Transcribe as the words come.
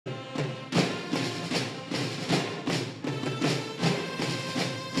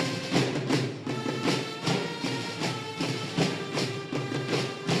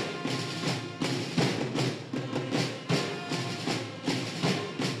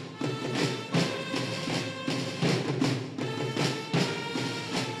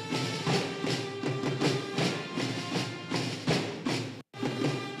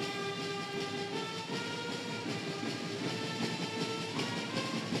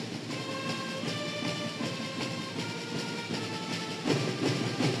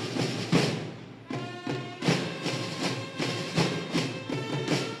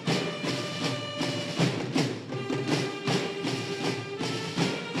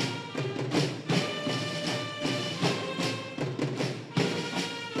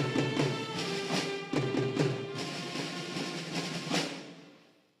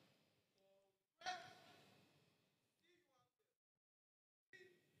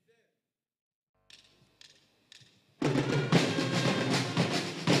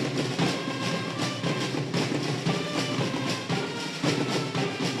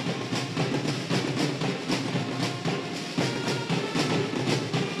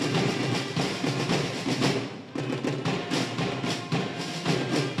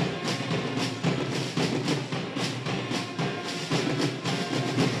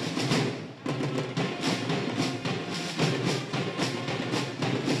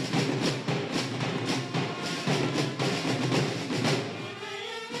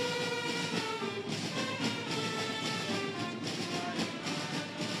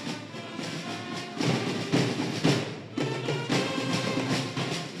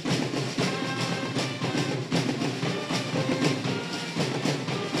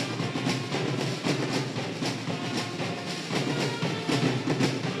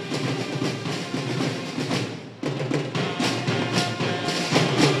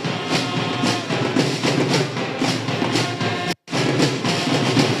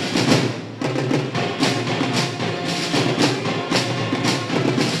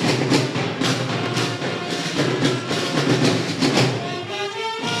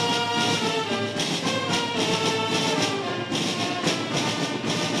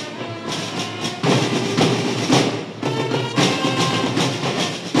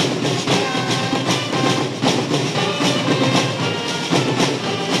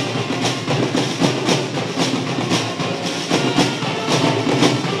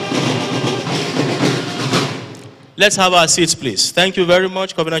Let's have our seats, please. Thank you very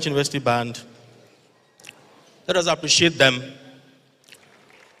much, Covenant University Band. Let us appreciate them.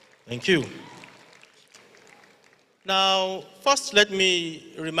 Thank you. Now, first, let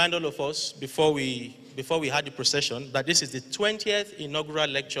me remind all of us, before we had the procession, that this is the 20th inaugural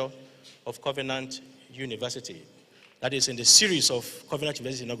lecture of Covenant University. That is in the series of Covenant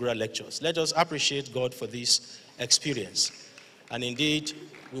University inaugural lectures. Let us appreciate God for this experience. And indeed,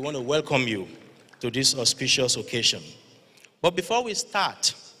 we want to welcome you to this auspicious occasion. But before we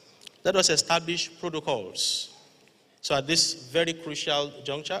start, let us establish protocols. So at this very crucial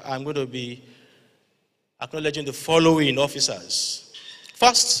juncture, I'm going to be acknowledging the following officers.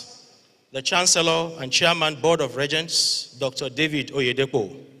 First, the Chancellor and Chairman Board of Regents, Dr. David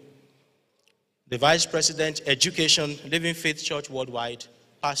Oyedepo. The Vice President, Education, Living Faith Church Worldwide,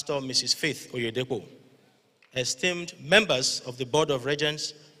 Pastor Mrs. Faith Oyedepo. Esteemed members of the Board of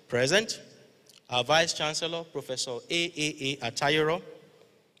Regents present, our Vice Chancellor, Professor A.A.A. Atayoro,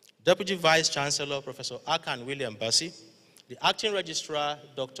 Deputy Vice Chancellor, Professor Akan William Bassi, the Acting Registrar,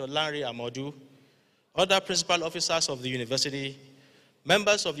 Dr. Lanre Amodu, other principal officers of the university,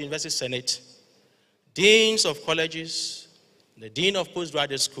 members of the University Senate, deans of colleges, the Dean of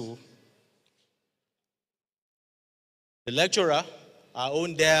Postgraduate School, the lecturer, our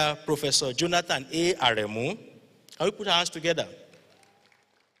own dear Professor Jonathan A. AREMU. Can we put our hands together?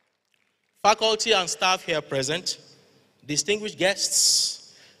 Faculty and staff here present, distinguished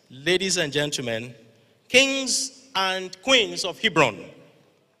guests, ladies and gentlemen, kings and queens of Hebron,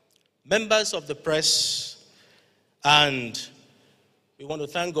 members of the press, and we want to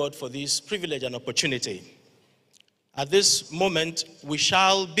thank God for this privilege and opportunity. At this moment, we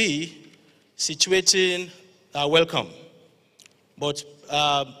shall be situating our welcome, but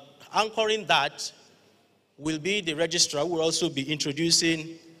anchoring that will be the registrar, who will also be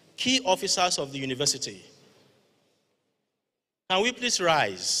introducing key officers of the university. Can we please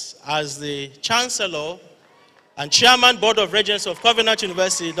rise as the Chancellor and Chairman Board of Regents of Covenant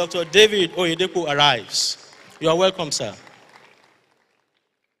University, Dr. David Oyedepo, arrives. You are welcome, sir.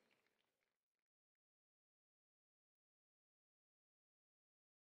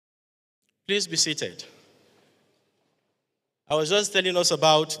 Please be seated. I was just telling us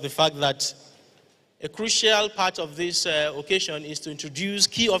about the fact that a crucial part of this occasion is to introduce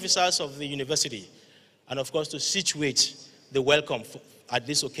key officers of the university and, of course, to situate the welcome at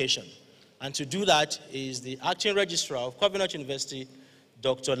this occasion. And to do that is the Acting Registrar of Covenant University,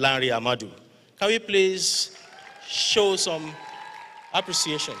 Dr. Lanre Amodu. Can we please show some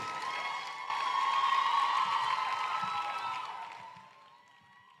appreciation?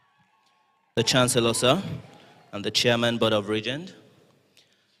 The Chancellor, sir, and the Chairman Board of Regents,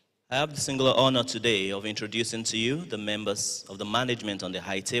 I have the singular honor today of introducing to you the members of the management on the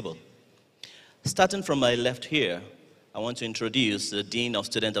high table. Starting from my left here, I want to introduce the Dean of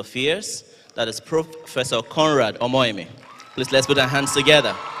Student Affairs, that is Professor Conrad Omoime. Please let's put our hands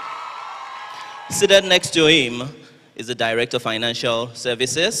together. Seated next to him is the Director of Financial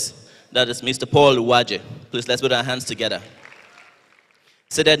Services, that is Mr. Paul Uwaje. Please let's put our hands together.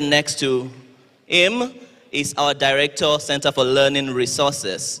 Seated next to him is our Director, Center for Learning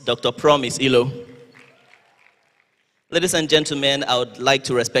Resources, Dr. Promise Ilo. Ladies and gentlemen, I would like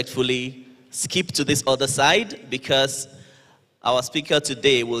to respectfully skip to this other side because our speaker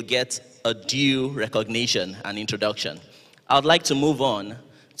today will get a due recognition and introduction. I would like to move on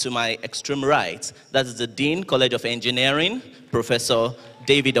to my extreme right. That is the Dean, College of Engineering, Professor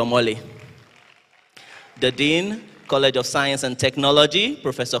David Omole. The Dean, College of Science and Technology,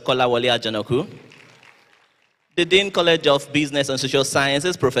 Professor Kolawole Ajanoku. The Dean, College of Business and Social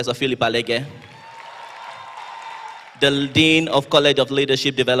Sciences, Professor Philip Alege. The Dean of College of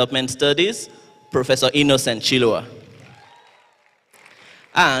Leadership Development Studies, Professor Innocent Chilua.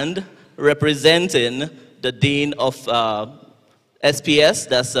 And representing the Dean of SPS,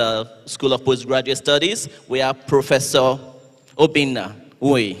 that's School of Postgraduate Studies, we have Professor Obinna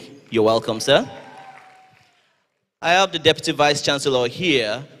Uwe. You're welcome, sir. I have the Deputy Vice Chancellor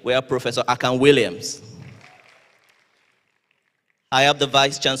here. We have Professor Akan Williams. I have the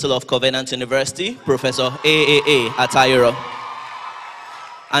Vice Chancellor of Covenant University, Professor A.A.A. Atayoro.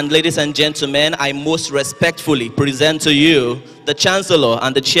 And ladies and gentlemen, I most respectfully present to you the Chancellor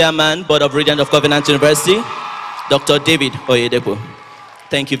and the Chairman, Board of Regents of Covenant University, Dr. David Oyedepo.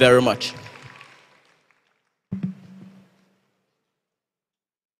 Thank you very much.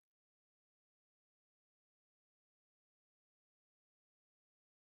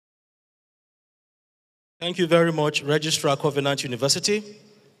 Thank you very much, Registrar Covenant University.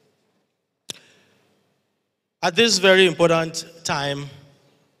 At this very important time,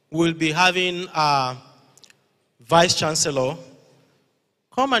 we'll be having a Vice Chancellor,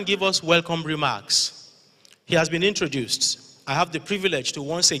 come and give us welcome remarks. He has been introduced. I have the privilege to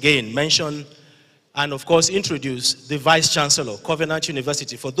once again mention and of course introduce the Vice Chancellor, Covenant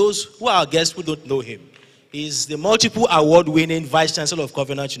University. For those who are our guests who don't know him, he's the multiple award-winning Vice Chancellor of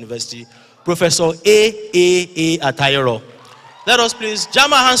Covenant University, Professor A. Atayoro. Let us please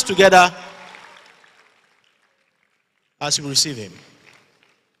jam our hands together as we receive him.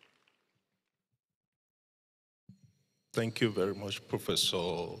 Thank you very much, Professor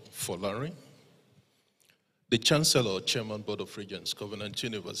Folari. The Chancellor, Chairman, Board of Regents, Covenant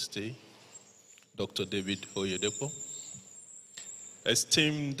University, Dr. David Oyedepo.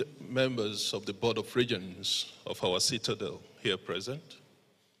 Esteemed members of the Board of Regents of our Citadel here present.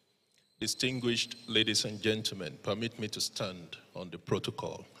 Distinguished ladies and gentlemen, permit me to stand on the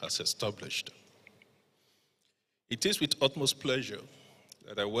protocol as established. It is with utmost pleasure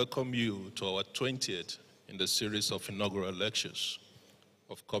that I welcome you to our 20th in the series of inaugural lectures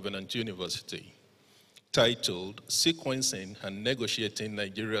of Covenant University, titled Sequencing and Negotiating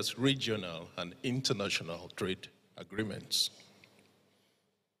Nigeria's Regional and International Trade Agreements.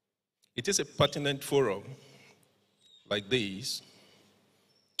 It is a pertinent forum like this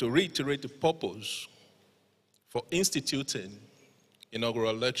to reiterate the purpose for instituting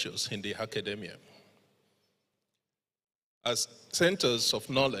inaugural lectures in the academia. As centers of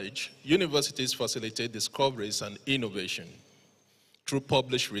knowledge, universities facilitate discoveries and innovation through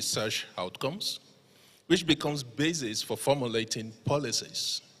published research outcomes, which becomes basis for formulating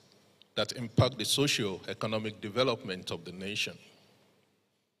policies that impact the socio-economic development of the nation.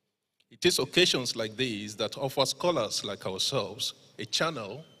 It is occasions like these that offer scholars like ourselves a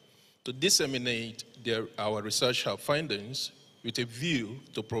channel to disseminate our research findings with a view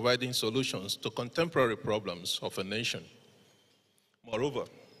to providing solutions to contemporary problems of a nation. Moreover,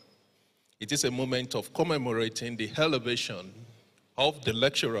 it is a moment of commemorating the elevation of the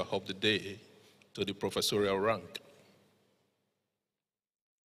lecturer of the day to the professorial rank.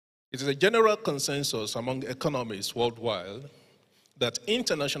 It is a general consensus among economists worldwide that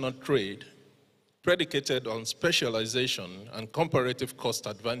international trade predicated on specialization and comparative cost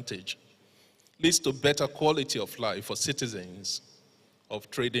advantage leads to better quality of life for citizens of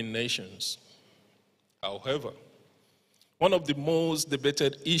trading nations. However, one of the most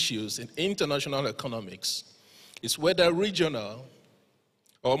debated issues in international economics is whether regional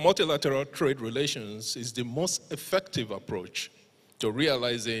or multilateral trade relations is the most effective approach to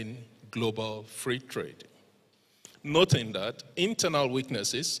realizing global free trade. Noting that internal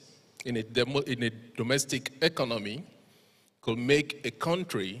weaknesses in a domestic economy could make a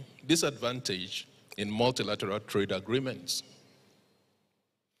country disadvantaged in multilateral trade agreements.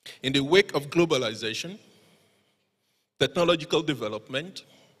 In the wake of globalization, technological development,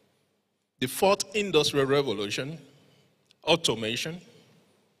 the fourth industrial revolution, automation,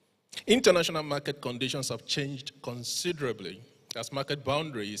 international market conditions have changed considerably as market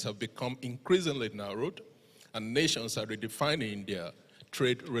boundaries have become increasingly narrowed and nations are redefining their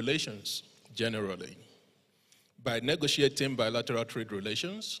trade relations generally. By negotiating bilateral trade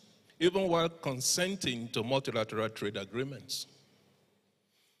relations, even while consenting to multilateral trade agreements.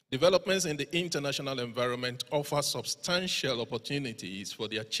 Developments in the international environment offer substantial opportunities for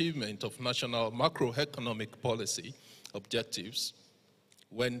the achievement of national macroeconomic policy objectives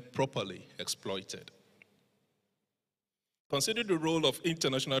when properly exploited. Consider the role of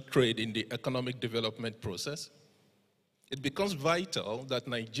international trade in the economic development process. It becomes vital that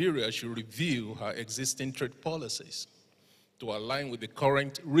Nigeria should review her existing trade policies to align with the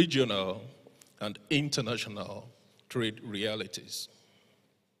current regional and international trade realities.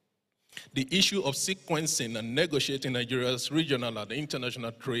 The issue of sequencing and negotiating Nigeria's regional and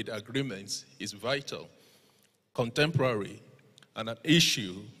international trade agreements is vital, contemporary, and an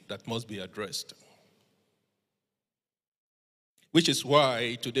issue that must be addressed. Which is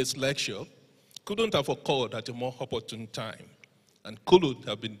why today's lecture couldn't have occurred at a more opportune time and couldn't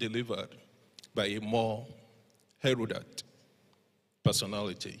have been delivered by a more erudite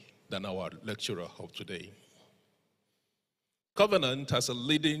personality than our lecturer of today. Covenant, as a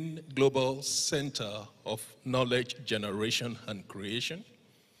leading global center of knowledge generation and creation,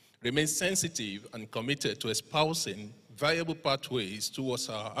 remains sensitive and committed to espousing viable pathways towards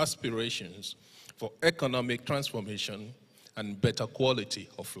our aspirations for economic transformation and better quality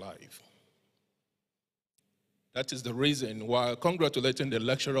of life. That is the reason why congratulating the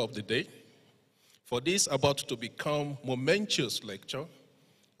lecturer of the day for this about to become momentous lecture,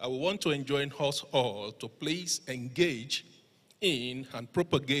 I want to enjoin us all to please engage in and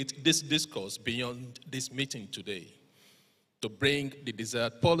propagate this discourse beyond this meeting today to bring the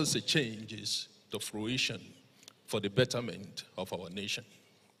desired policy changes to fruition for the betterment of our nation.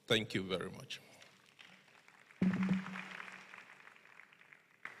 Thank you very much.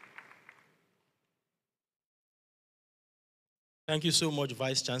 Thank you so much,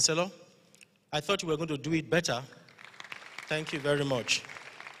 Vice Chancellor. I thought you were going to do it better. Thank you very much.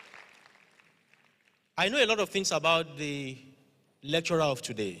 I know a lot of things about the lecturer of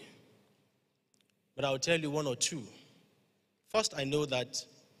today, but I'll tell you one or two. First, I know that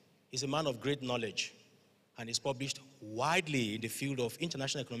he's a man of great knowledge and is published widely in the field of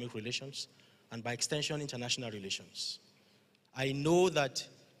international economic relations and by extension, international relations. I know that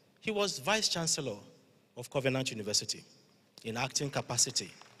he was Vice Chancellor of Covenant University in acting capacity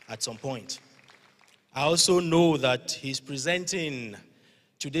at some point. I also know that he's presenting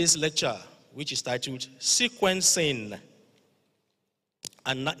today's lecture, which is titled Sequencing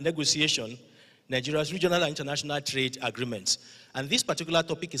and Negotiation, Nigeria's Regional and International Trade Agreements. And this particular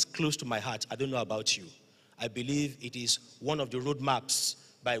topic is close to my heart. I don't know about you. I believe it is one of the roadmaps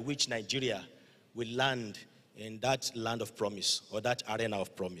by which Nigeria will land in that land of promise or that arena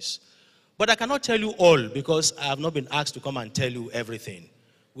of promise. But I cannot tell you all because I have not been asked to come and tell you everything.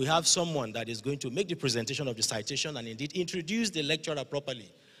 We have someone that is going to make the presentation of the citation and indeed introduce the lecturer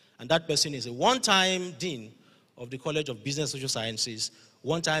properly. And that person is a one-time dean of the College of Business and Social Sciences,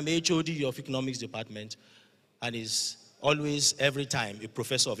 one-time HOD of Economics Department, and is always, every time, a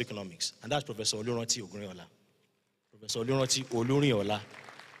professor of economics. And that's Professor Oluranti Ogunriola. Professor Oluranti Oluriola.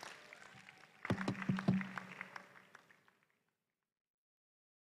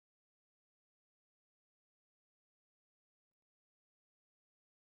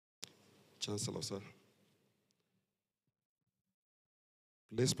 Chancellor, sir,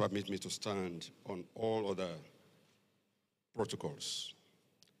 please permit me to stand on all other protocols.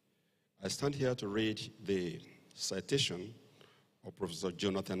 I stand here to read the citation of Professor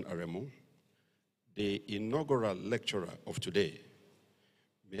Jonathan AREMU, the inaugural lecturer of today.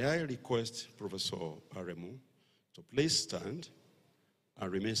 May I request Professor AREMU to please stand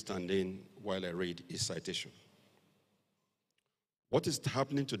and remain standing while I read his citation. What is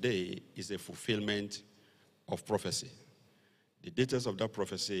happening today is a fulfillment of prophecy. The details of that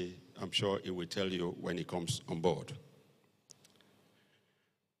prophecy, I'm sure he will tell you when he comes on board.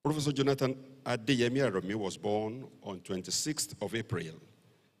 Professor Jonathan Adeyemi AREMU was born on 26th of April,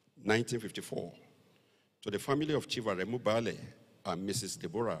 1954, to the family of Chief AREMU Bale and Mrs.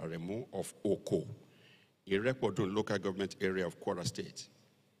 Deborah AREMU of Oko, Irekpodun local government area of Kwara State.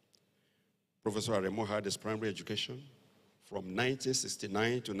 Professor AREMU had his primary education from 1969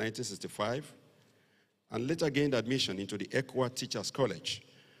 to 1965, and later gained admission into the Ekwa Teachers College,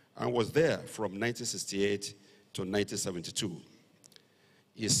 and was there from 1968 to 1972.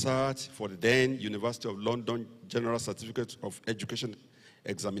 He sat for the then University of London General Certificate of Education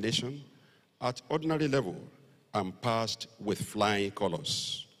examination at ordinary level and passed with flying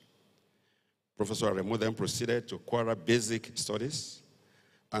colors. Professor AREMU then proceeded to Kwara Basic Studies,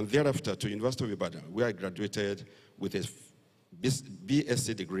 and thereafter to University of Ibadan, where I graduated with a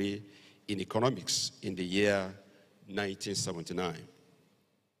BSc degree in economics in the year 1979.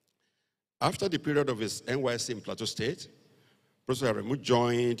 After the period of his NYSC in Plateau State, Professor AREMU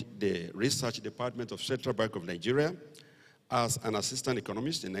joined the Research Department of Central Bank of Nigeria as an assistant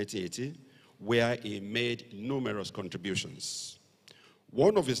economist in 1980, where he made numerous contributions.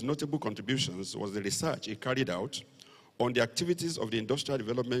 One of his notable contributions was the research he carried out on the activities of the Industrial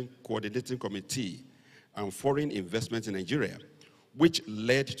Development Coordinating Committee and Foreign Investment in Nigeria, which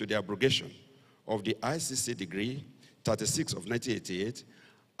led to the abrogation of the ICC Decree 36 of 1988,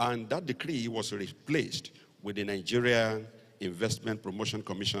 and that decree was replaced with the Nigeria Investment Promotion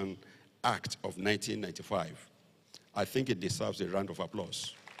Commission Act of 1995. I think it deserves a round of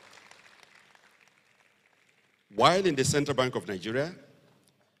applause. While in the Central Bank of Nigeria,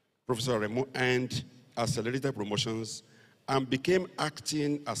 Professor AREMU earned accelerated promotions and became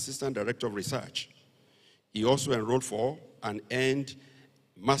acting Assistant Director of Research. He also enrolled for and earned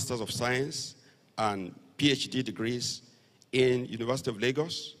Masters of Science and PhD degrees in University of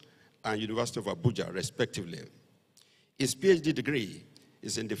Lagos and University of Abuja, respectively. His PhD degree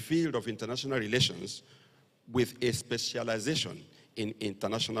is in the field of international relations with a specialization in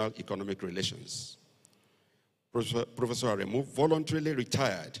international economic relations. Professor AREMU voluntarily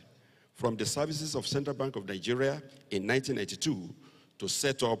retired from the services of Central Bank of Nigeria in 1992 to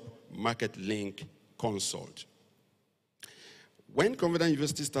set up Market Link Consult. When Covenant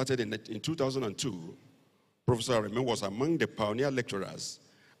University started in 2002, Professor AREMU was among the pioneer lecturers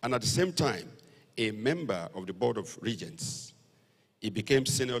and at the same time a member of the Board of Regents. He became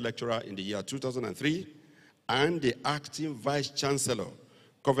senior lecturer in the year 2003 and the acting vice chancellor,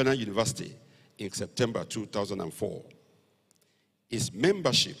 Covenant University, in September 2004. Its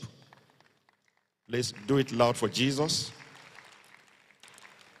membership, let's do it loud for Jesus.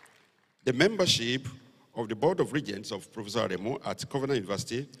 The membership of the Board of Regents of Professor AREMU at Covenant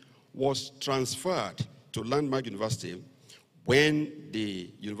University was transferred to Landmark University when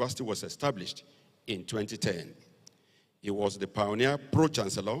the university was established in 2010. He was the pioneer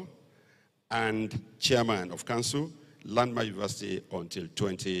pro-chancellor and chairman of council, Landmark University, until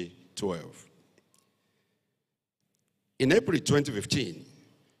 2012. In April 2015,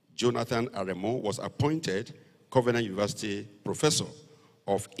 Jonathan AREMU was appointed Covenant University Professor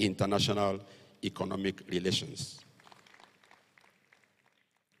of International Economic Relations.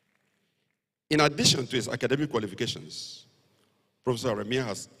 In addition to his academic qualifications, Professor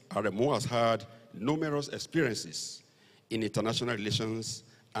AREMU has had numerous experiences in international relations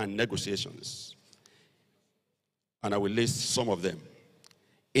and negotiations, and I will list some of them.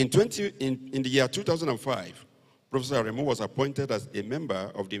 In the year 2005, Professor AREMU was appointed as a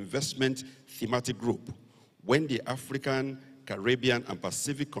member of the Investment Thematic Group when the African, Caribbean, and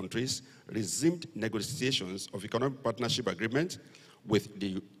Pacific countries resumed negotiations of economic partnership agreement with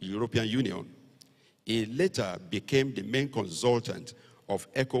the European Union. He later became the main consultant of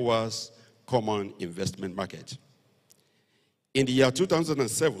ECOWAS Common Investment Market. In the year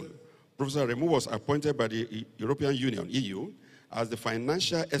 2007, Professor AREMU was appointed by the European Union, EU, as the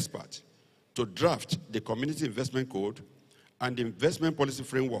financial expert to draft the Community Investment Code and the Investment Policy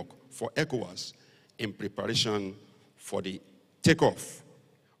Framework for ECOWAS in preparation for the takeoff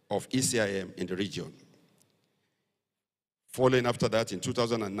of ECIM in the region. Following after that, in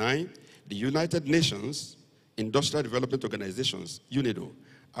 2009, the United Nations Industrial Development Organizations, UNIDO,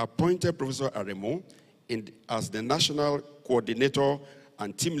 appointed Professor AREMU as the national coordinator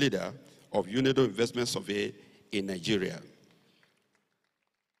and team leader of UNIDO Investment Survey in Nigeria.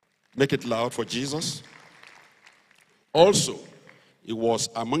 Make it loud for Jesus. Also, he was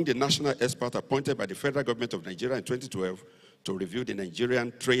among the national experts appointed by the federal government of Nigeria in 2012 to review the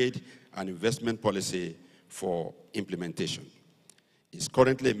Nigerian trade and investment policy for implementation. He's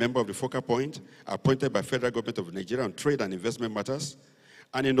currently a member of the Focal Point, appointed by federal government of Nigeria on trade and investment matters.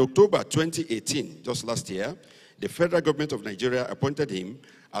 And in October 2018, just last year, the federal government of Nigeria appointed him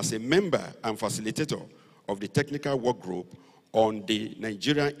as a member and facilitator of the technical work group on the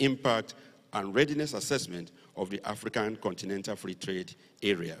Nigerian impact and readiness assessment of the African Continental Free Trade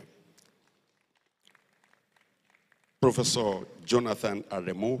Area. Professor Jonathan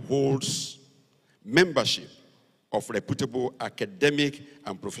AREMU holds membership of reputable academic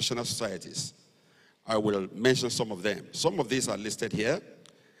and professional societies. I will mention some of them. Some of these are listed here.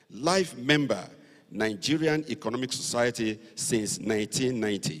 Life member, Nigerian Economic Society since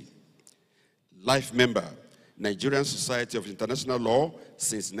 1990. Life member, Nigerian Society of International Law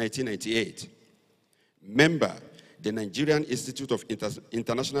since 1998. Member, the Nigerian Institute of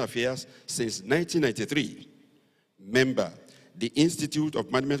International Affairs since 1993. Member, the Institute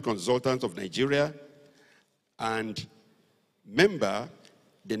of Management Consultants of Nigeria. And member,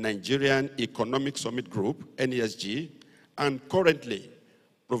 the Nigerian Economic Summit Group, NESG. And currently,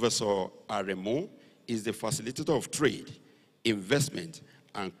 Professor AREMU is the facilitator of trade, investment,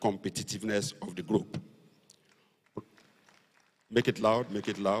 and competitiveness of the group. Make it loud, make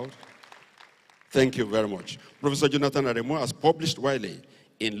it loud. Thank you very much. Professor Jonathan AREMU has published widely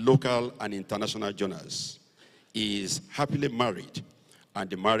in local and international journals. He is happily married, and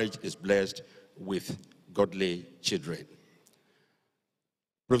the marriage is blessed with godly children.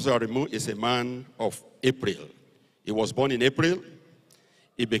 Professor AREMU is a man of April. He was born in April.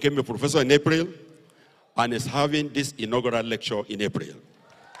 He became a professor in April, and is having this inaugural lecture in April.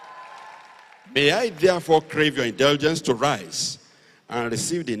 May I therefore crave your indulgence to rise and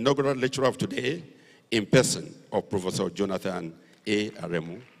receive the inaugural lecture of today in person of Professor Jonathan A.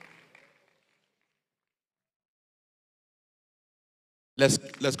 AREMU.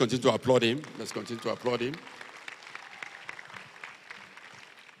 Let's continue to applaud him. Let's continue to applaud him.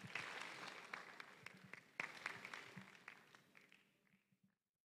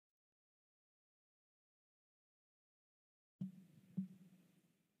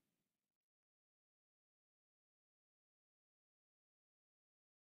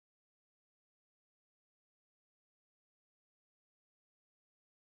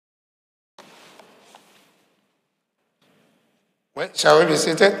 Well, shall we be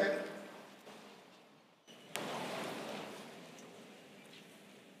seated?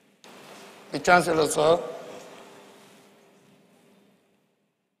 The Chancellor, sir,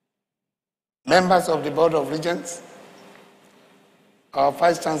 members of the Board of Regents, our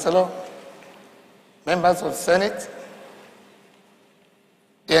Vice Chancellor, members of the Senate,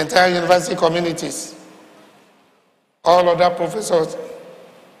 the entire university communities, all other professors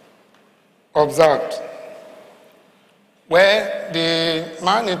observed. Where the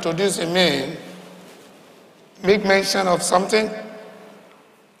man introducing me make mention of something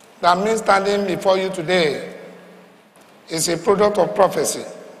that me standing before you today is a product of prophecy.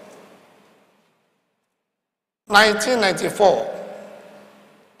 1994,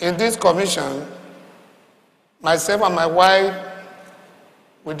 in this commission, myself and my wife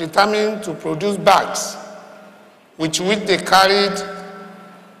were determined to produce bags which they carried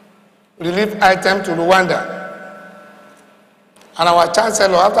relief items to Rwanda. And our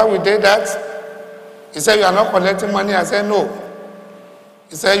chancellor, after we did that, he said, "You are not collecting money." I said, "No."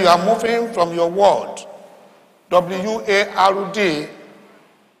 He said, "You are moving from your ward, W-A-R-D,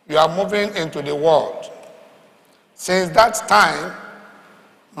 you are moving into the world." Since that time,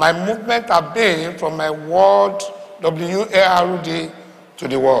 my movement has been from my ward, W-A-R-D, to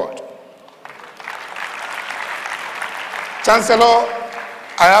the world. Chancellor,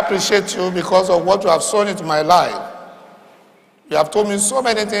 I appreciate you because of what you have sown into my life. You have told me so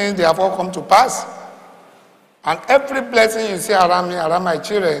many things, they have all come to pass. And every blessing you see around me, around my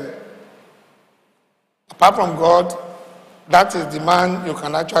children, apart from God, that is the man you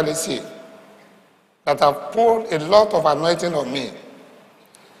can actually see, that have poured a lot of anointing on me.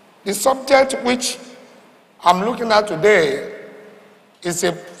 The subject which I'm looking at today is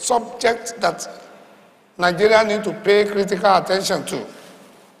a subject that Nigeria need to pay critical attention to.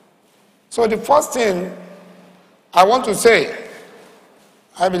 So the first thing I want to say,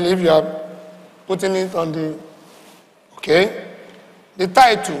 I believe you are putting it on the, okay? The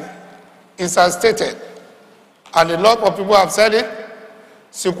title is as stated, and a lot of people have said it,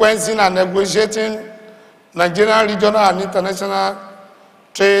 sequencing and negotiating Nigerian regional and international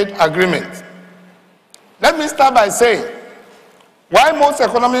trade agreement. Let me start by saying, while most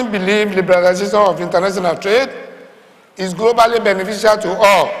economists believe liberalization of international trade is globally beneficial to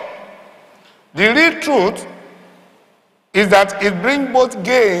all, the real truth is that it brings both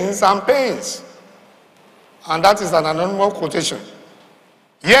gains and pains. And that is an anonymous quotation.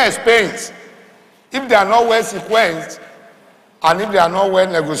 Yes, pains, if they are not well sequenced and if they are not well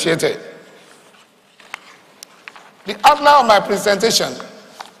negotiated. The outline of my presentation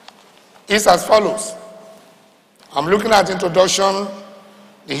is as follows. I'm looking at introduction,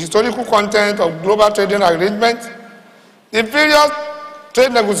 the historical content of global trading arrangement, the various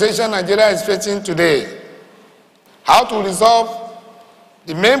trade negotiations Nigeria is facing today, how to resolve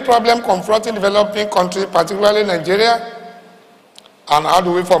the main problem confronting developing countries, particularly Nigeria, and how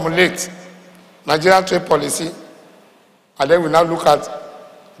do we formulate Nigerian trade policy, and then we now look at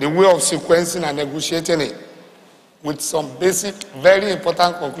the way of sequencing and negotiating it with some basic, very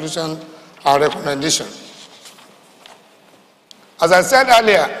important conclusions and recommendations. As I said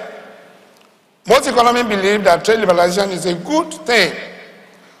earlier, most economists believe that trade liberalization is a good thing.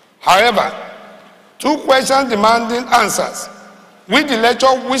 However, two questions demanding answers, which the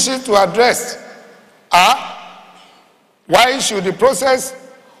lecture wishes to address, are: why should the process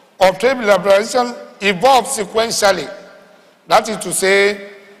of trade liberalization evolve sequentially? That is to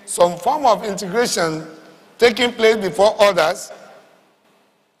say, some form of integration taking place before others.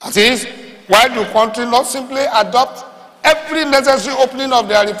 That is, why do countries not simply adopt every necessary opening of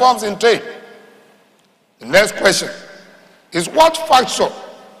their reforms in trade? The next question is, what factor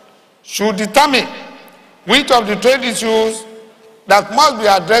should determine which of the trade issues that must be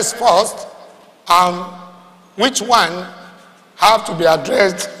addressed first and which one have to be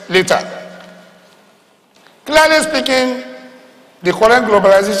addressed later? Clearly speaking, the current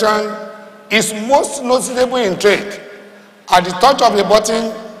globalization is most noticeable in trade. At the touch of a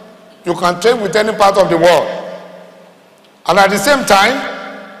button, you can trade with any part of the world. And at the same time,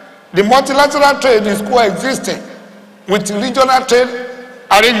 the multilateral trade is coexisting with regional trade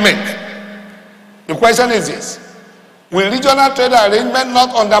arrangement. The question is this: will regional trade arrangement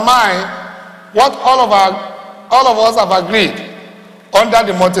not undermine what all of us have agreed under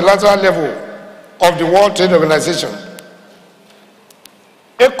the multilateral level of the World Trade Organization?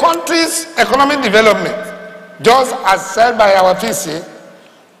 A country's economic development, just as said by our PC,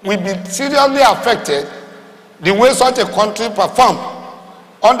 will be seriously affected the way such a country performs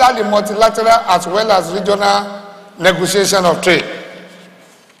under the multilateral as well as regional negotiation of trade.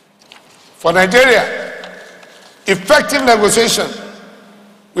 For Nigeria, effective negotiation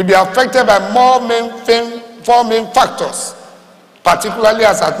will be affected by four main factors, particularly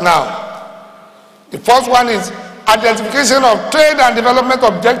as at now. The first one is identification of trade and development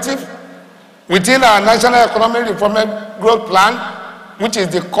objectives within our National Economic Reform Growth Plan, which is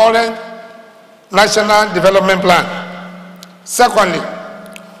the current National Development Plan. Secondly,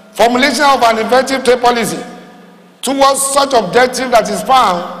 formulation of an effective trade policy towards such objective that is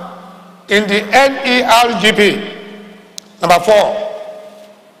found in the NERGP. Number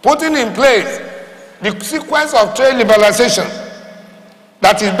 4, putting in place the sequence of trade liberalization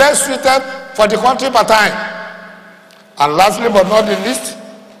that is best suited for the country per time. And lastly but not the least,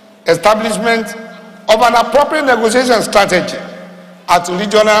 establishment of an appropriate negotiation strategy at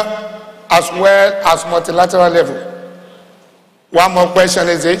regional as well as multilateral level. One more question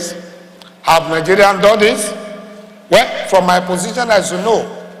is this: have Nigerians done this? Well, from my position, as you know,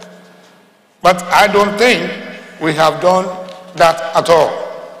 but I don't think we have done that at all.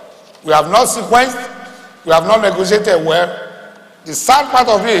 We have not sequenced, we have not negotiated well. The sad part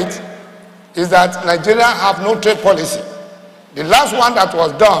of it is that Nigerians have no trade policy. The last one that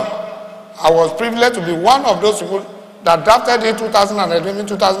was done, I was privileged to be one of those people that drafted it in 2011,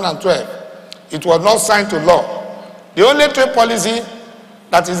 2012. It was not signed to law. The only trade policy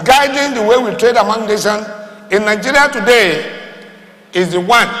that is guiding the way we trade among nations in Nigeria today is the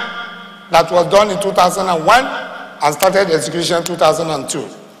one that was done in 2001 and started execution in 2002.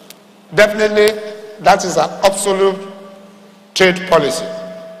 Definitely, that is an absolute trade policy.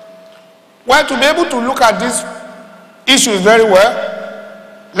 Well, to be able to look at these issues very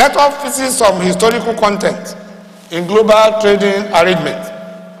well, let us visit some historical content in global trading arrangements.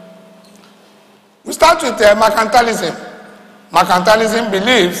 We start with mercantilism. Mercantilism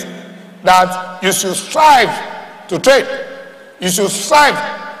believes that you should strive to trade, you should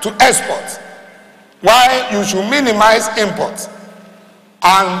strive to export, while you should minimize imports.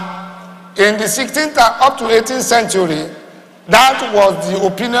 And in the 16th up to 18th century, that was the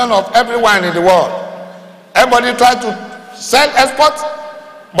opinion of everyone in the world. Everybody tried to sell export,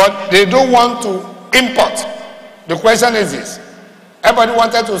 but they don't want to import. The question is this: everybody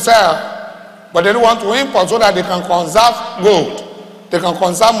wanted to sell, but they don't want to import so that they can conserve gold, they can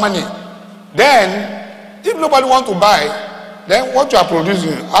conserve money. Then, if nobody wants to buy, then what you are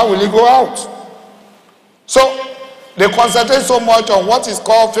producing, how will it go out? So, they concentrate so much on what is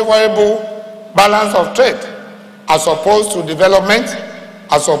called favorable balance of trade, as opposed to development,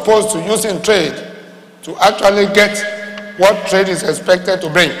 as opposed to using trade to actually get what trade is expected to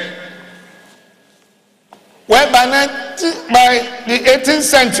bring. Well, by the 18th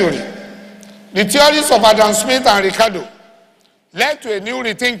century, the theories of Adam Smith and Ricardo led to a new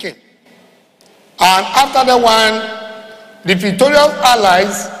rethinking. And after the one, the victorious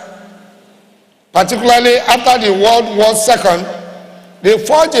allies, particularly after the World War II, they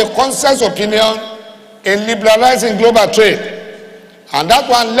forged a consensus opinion in liberalizing global trade. And that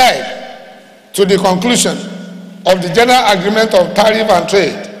one led to the conclusion of the General Agreement of Tariff and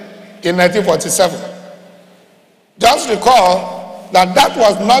Trade in 1947. Just recall that that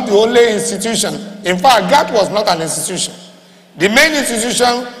was not the only institution. In fact, that was not an institution. The main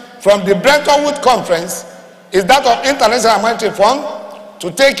institution from the Bretton Woods Conference is that of International Monetary Fund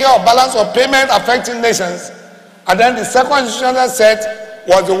to take care of balance of payment affecting nations. And then the second institutional set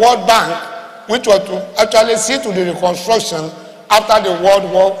was the World Bank, which was to actually see to the reconstruction after the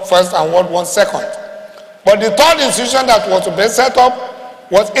World War I and World War II. But the third institution that was to be set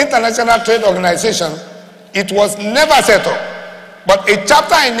up was International Trade Organization. It was never set up. But a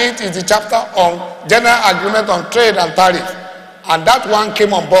chapter in it is the chapter on General Agreement on Trade and Tariff. And that one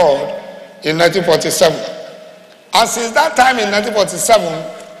came on board in 1947. And since that time in 1947,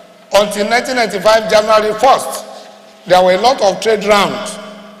 until 1995, January 1st, there were a lot of trade rounds.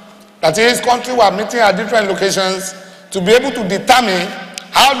 That is, countries were meeting at different locations to be able to determine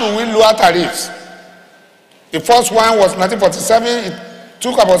how do we lower tariffs. The first one was 1947. It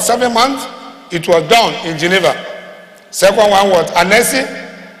took about 7 months. It was done in Geneva. Second one was Annecy.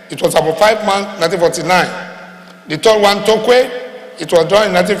 It was about 5 months, 1949. The third one, Tokwe. It was done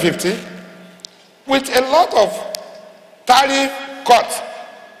in 1950. With a lot of tariff cuts.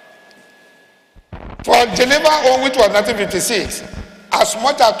 For Geneva, which was 1956, as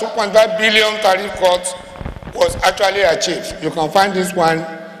much as 2.5 billion tariff cuts was actually achieved. You can find this one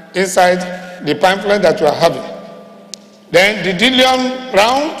inside the pamphlet that you are having. Then the Dillon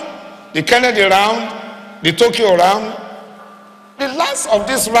round, the Kennedy round, the Tokyo round. The last of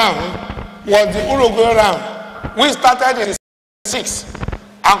this round was the Uruguay round, which started in 1966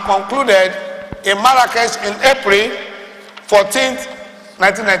 and concluded in Marrakesh in April 14th,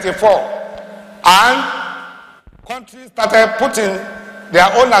 1994. And countries started putting their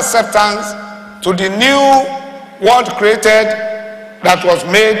own acceptance to the new world created that was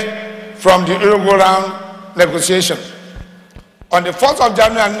made from the Inaugural round negotiation. On the 4th of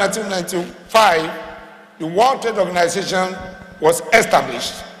January 1995, the World Trade Organization was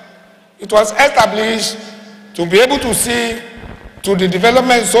established. It was established to be able to see to the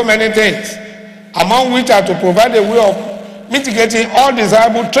development of so many things, among which are to provide a way of mitigating all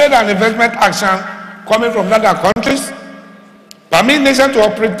desirable trade and investment action coming from other countries, permit nations to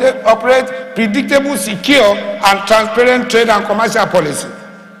operate predictable, secure, and transparent trade and commercial policy.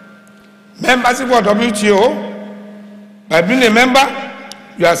 Membership of WTO, by being a member,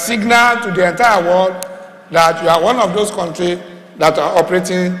 you are signal to the entire world that you are one of those countries that are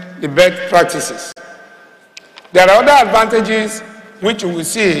operating the best practices. There are other advantages which you will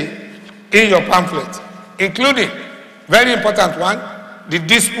see in your pamphlet, including, very important one, the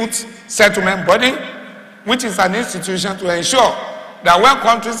dispute settlement body, which is an institution to ensure that when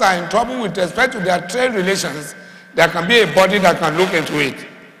countries are in trouble with respect to their trade relations, there can be a body that can look into it.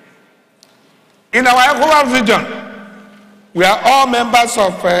 In our ECOWAS region, we are all members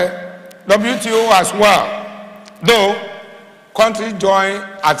of WTO as well, though countries join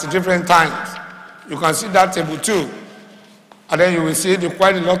at different times. You can see that table 2, and then you will see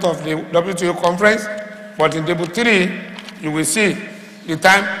quite a lot of the WTO conference, but in table 3, you will see the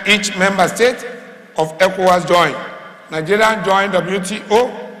time each member state of ECOWAS joined. Nigeria joined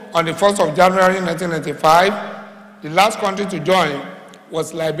WTO on the 1st of January 1995. The last country to join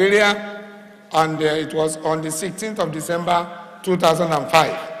was Liberia, and it was on the 16th of December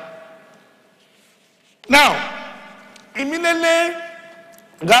 2005. Now, immediately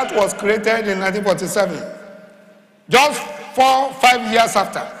that was created in 1947. Just 4-5 years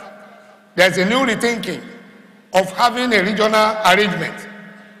after, there's a new rethinking of having a regional arrangement,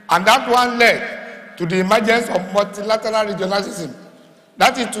 and that one led to the emergence of multilateral regionalism.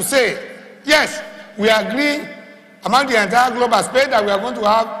 That is to say, yes, we agree among the entire global space that we are going to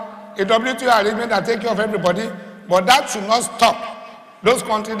have a WTO arrangement that takes care of everybody, but that should not stop those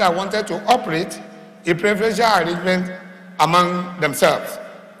countries that wanted to operate a preferential arrangement among themselves.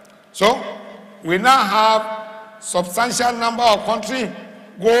 So, we now have substantial number of countries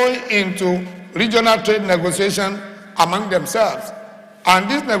going into regional trade negotiation among themselves. And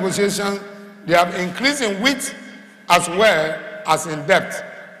these negotiations, they have increased in width as well as in depth.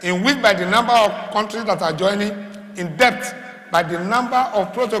 In width by the number of countries that are joining, in depth by the number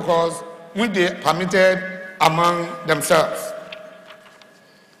of protocols which they permitted among themselves.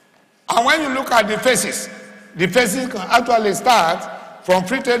 And when you look at the phases can actually start from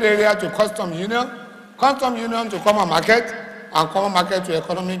free trade area to custom union to common market, and common market to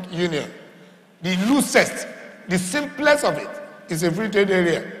economic union. The loosest, the simplest of it is a free trade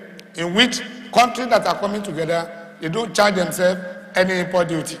area in which countries that are coming together, they don't charge themselves any import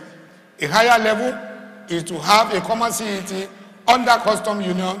duty. A higher level is to have a common CET under custom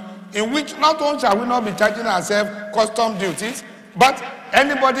union, in which not only shall we not be charging ourselves custom duties, but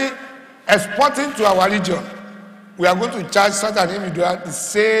anybody exporting to our region, we are going to charge such an individual the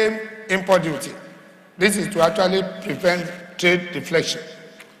same import duty. This is to actually prevent trade deflection.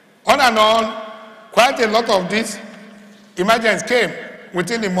 On and on, quite a lot of this emergence came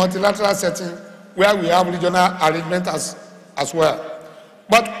within the multilateral setting where we have regional arrangement as well.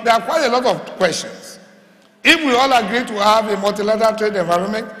 But there are quite a lot of questions. If we all agree to have a multilateral trade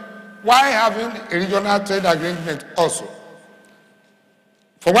environment, why having a regional trade agreement also?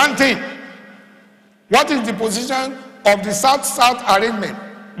 For one thing, what is the position of the South-South arrangement,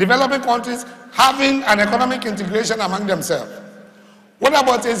 developing countries having an economic integration among themselves? What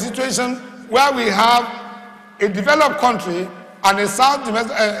about a situation where we have a developed country and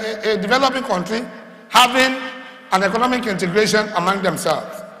a developing country having an economic integration among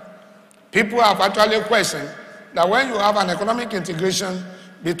themselves? People have actually questioned that when you have an economic integration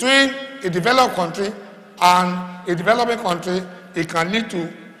between a developed country and a developing country, it can lead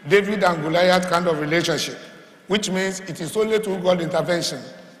to David and Goliath kind of relationship, which means it is only through God intervention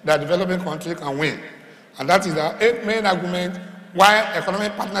that developing country can win. And that is the main argument why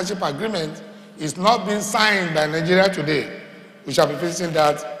economic partnership agreement is not being signed by Nigeria today. We shall be facing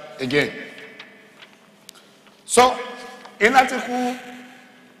that again. So, in Article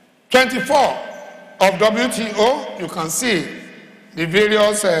 24 of WTO, you can see the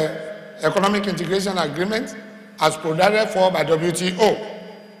various economic integration agreements as provided for by WTO.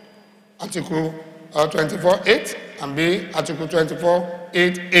 Article 24.8 and B, Article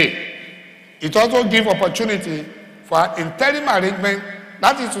 24.8a. It also gives opportunity for interim arrangement.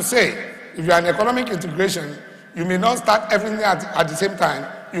 That is to say, if you are in economic integration, you may not start everything at the same time.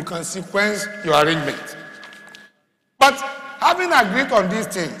 You can sequence your arrangement. But having agreed on these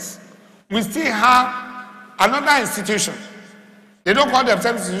things, we still have another institution. They don't call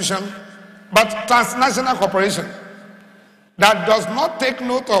themselves institution, but transnational corporation that does not take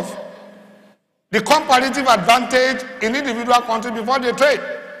note of the comparative advantage in individual countries before they trade.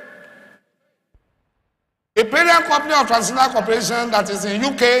 A parent company of transnational corporation that is in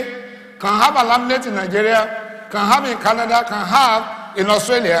UK can have a laminate in Nigeria, can have in Canada, can have in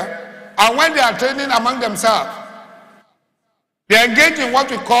Australia, and when they are trading among themselves, they engage in what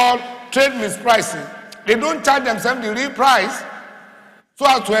we call trade mispricing. They don't charge themselves the real price so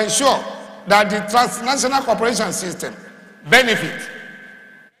as to ensure that the transnational corporation system benefits.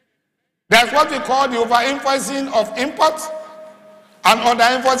 That's what we call the over-invoicing of imports and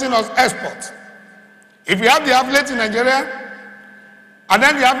under-invoicing of exports. If you have the outlet in Nigeria, and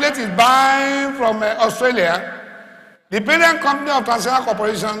then the outlet is buying from Australia, the parent company of transnational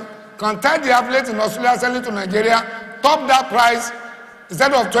corporation can take the outlet in Australia, sell it to Nigeria, top that price,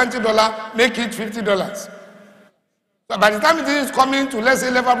 instead of $20, make it $50. So by the time it is coming to, let's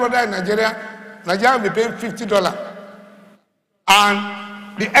say, Lever Brother in Nigeria, Nigeria will be paying $50.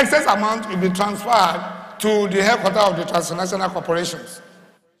 And the excess amount will be transferred to the headquarters of the transnational corporations.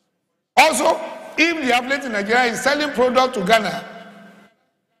 Also, if the outlet in Nigeria is selling product to Ghana,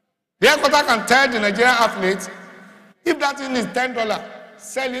 the headquarters can tell the Nigerian athlete, if that thing is $10,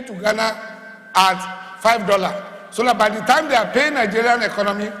 sell it to Ghana at $5. So that by the time they are paying Nigerian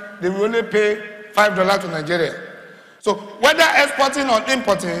economy, they will only pay $5 to Nigeria. So whether exporting or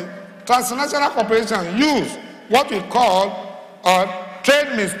importing, transnational corporations use what we call trade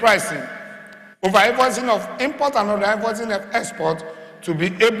mispricing, over-invoicing of import and under-invoicing of export to be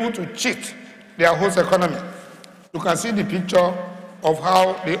able to cheat their host economy. You can see the picture of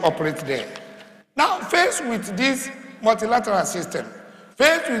how they operate there. Now, faced with this multilateral system,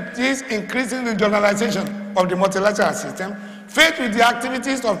 faced with this increasing regionalization of the multilateral system, faced with the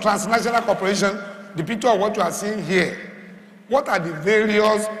activities of transnational corporation, the picture of what you are seeing here, what are the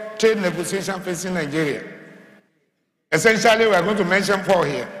various trade negotiations facing Nigeria? Essentially, we are going to mention 4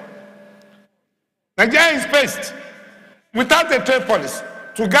 here. Nigeria is faced without a trade policy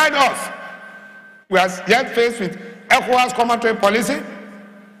to guide us. We are yet faced with ECOWAS Common Trade Policy,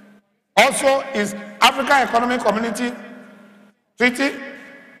 also is African Economic Community Treaty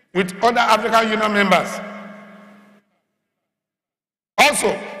with other African Union members.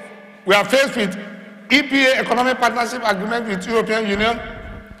 Also, we are faced with EPA Economic Partnership Agreement with European Union,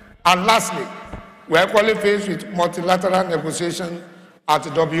 and lastly, we are equally faced with multilateral negotiation at the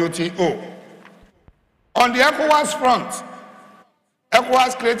WTO. On the ECOWAS front,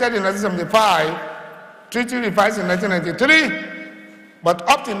 ECOWAS created in 1975, treaty revised in 1993, but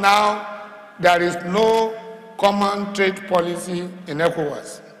up to now, there is no common trade policy in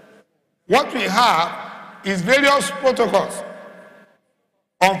ECOWAS. What we have is various protocols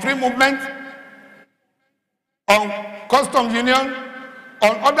on free movement, on customs union,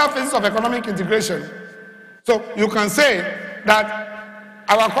 on other phases of economic integration. So you can say that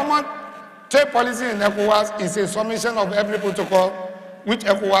our common trade policy in ECOWAS is a summation of every protocol which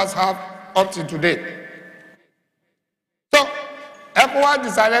ECOWAS have up to today. So ECOWAS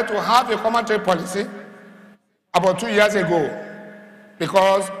decided to have a common trade policy about 2 years ago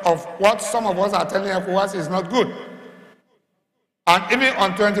because of what some of us are telling ECOWAS is not good. And even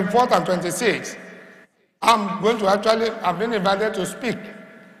on 24th and 26th, I've been invited to speak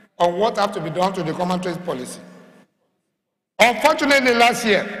on what has to be done to the common trade policy. Unfortunately, last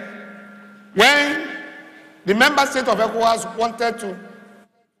year, when the member state of ECOWAS wanted to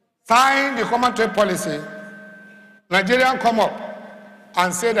sign the common trade policy, Nigeria come up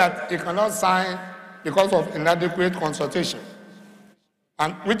and say that it cannot sign because of inadequate consultation.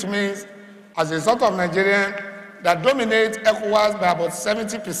 And which means, as a sort of Nigerian that dominates ECOWAS by about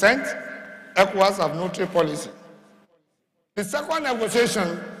 70%, ECOWAS have no trade policy. The second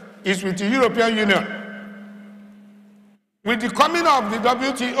negotiation is with the European Union. With the coming of the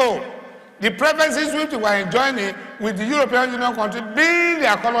WTO, the preferences which we were enjoying with the European Union country being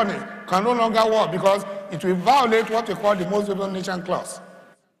their colony can no longer work because it will violate what we call the most favored nation clause.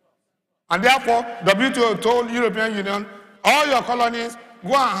 And therefore, WTO told European Union, all your colonies,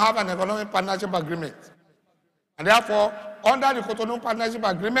 go and have an economic partnership agreement. And therefore, under the Cotonou Partnership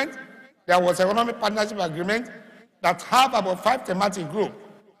Agreement, there was an economic partnership agreement that have about 5 thematic groups.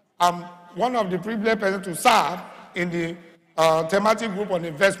 One of the privileged persons to serve in the thematic group on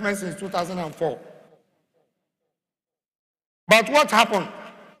investment since 2004. But what happened?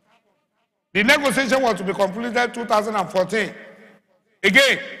 The negotiation was to be completed 2014.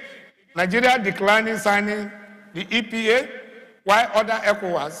 Again, Nigeria declining signing the EPA, while other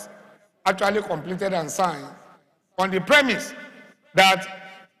ECOWAS actually completed and signed on the premise that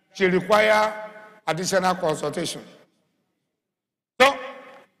she require additional consultation. So,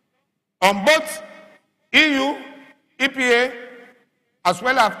 on both EU, EPA, as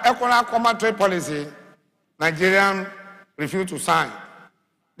well as ECOWAS Common Trade Policy, Nigerian refused to sign.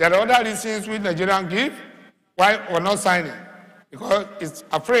 There are other reasons which Nigerians give, Why we're not signing? Because it's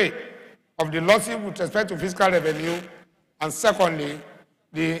afraid of the losses with respect to fiscal revenue, and secondly,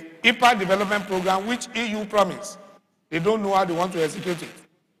 the IPA development program, which EU promised. They don't know how they want to execute it.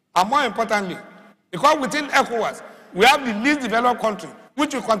 And more importantly, because within ECOWAS, we have the least developed country,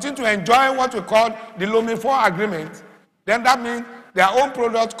 which will continue to enjoy what we call the Lomé IV agreement, then that means their own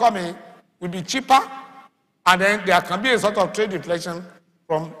products coming will be cheaper, and then there can be a sort of trade deflation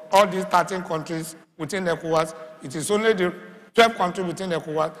from all these 13 countries within ECOWAS. It is only the 12 countries within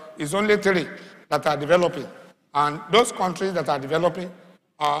ECOWAS, it's only 3 that are developing. And those countries that are developing,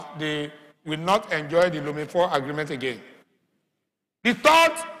 they will not enjoy the Lomé IV agreement again. The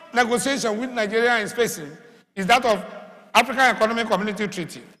third negotiation which Nigeria is facing is that of African Economic Community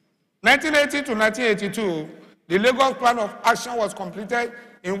Treaty. 1980 to 1982, the Lagos Plan of Action was completed,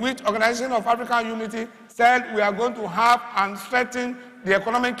 in which Organization of African Unity said we are going to have and strengthen the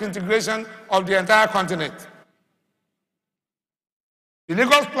economic integration of the entire continent. The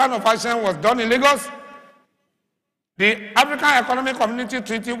Lagos Plan of Action was done in Lagos. The African Economic Community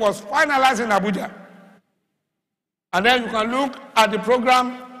Treaty was finalized in Abuja. And then you can look at the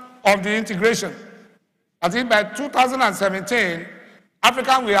program of the integration. I think by 2017,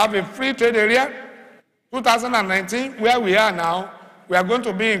 Africa will have a free trade area. 2019, where we are now, we are going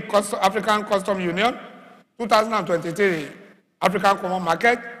to be in African Customs Union. 2023, African Common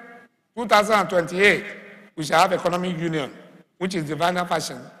Market. 2028, we shall have Economic Union, which is the final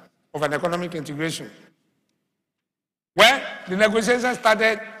fashion of an economic integration. When the negotiations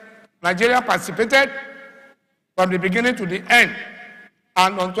started, Nigeria participated from the beginning to the end.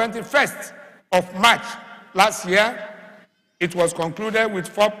 And on 21st of March last year, it was concluded with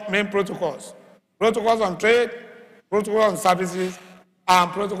 4 main protocols. Protocols on trade, protocols on services,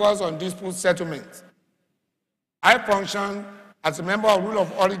 and protocols on dispute settlement. I function as a member of rule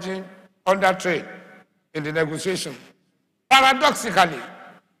of origin under trade in the negotiation. Paradoxically,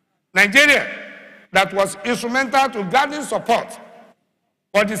 Nigeria, that was instrumental to gathering support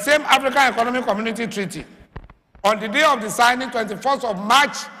for the same African Economic Community Treaty, on the day of the signing, 21st of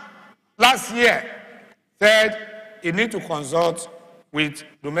March last year, said it need to consult with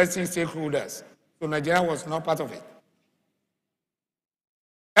domestic stakeholders. So Nigeria was not part of it.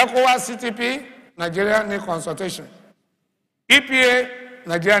 ECOWAS CTP, Nigeria need consultation. EPA,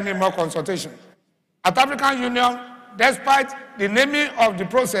 Nigeria need more consultation. At African Union, despite the naming of the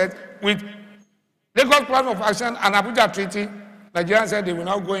process with Lagos Plan of Action and Abuja Treaty, Nigeria said they will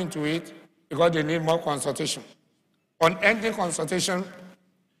not go into it because they need more consultation. On ending consultation,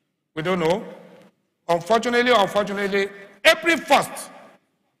 we don't know. Unfortunately, April 1st,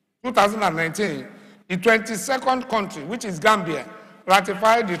 2019, the 22nd country, which is Gambia,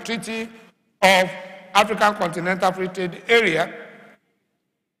 ratified the Treaty of African Continental Free Trade Area.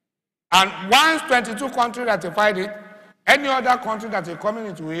 And once 22 countries ratified it, any other country that is coming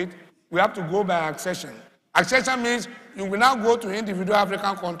into it, we have to go by accession. Accession means you will now go to individual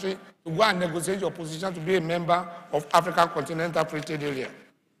African country to go and negotiate your position to be a member of African Continental Free Trade Area.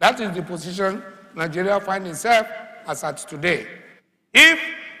 That is the position Nigeria finds itself as at today. If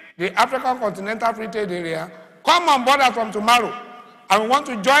the African Continental Free Trade Area come on board from tomorrow and we want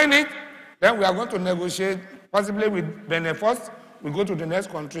to join it, then we are going to negotiate possibly with Benin first. We go to the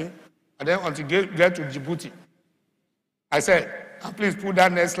next country, and then until get to Djibouti. I said, and please put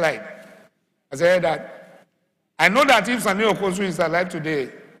that next slide. I said that I know that if Sani Okosu is alive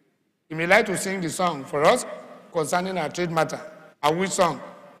today, he may like to sing the song for us concerning our trade matter. And which song?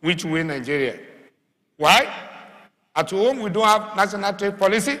 Which way Nigeria? Why? At home, we don't have national trade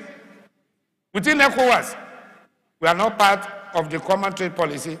policy. Within ECOWAS, we are not part of the common trade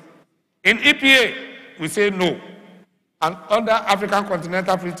policy. In EPA, we say no. And under African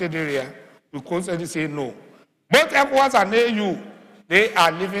Continental Free Trade Area, we constantly say no. Both ECOWAS and AU, they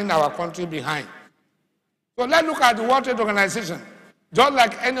are leaving our country behind. So let's look at the World Trade Organization. Just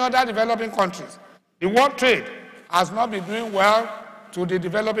like any other developing countries, the world trade has not been doing well to the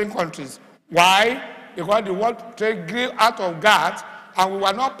developing countries. Why? Because the world trade grew out of GATT, and we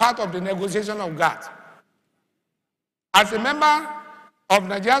were not part of the negotiation of GATT. As a member of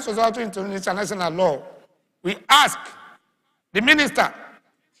Nigerian Society of International Law, we asked the Minister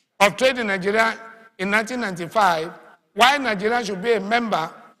of Trade in Nigeria in 1995 why Nigeria should be a member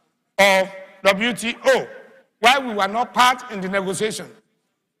of WTO, why we were not part in the negotiation.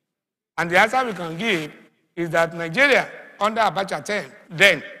 And the answer we can give is that Nigeria, under Abacha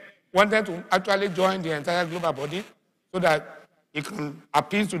then, wanted to actually join the entire global body so that it can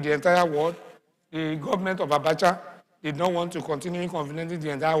appeal to the entire world. The government of Abacha did not want to continue inconveniencing the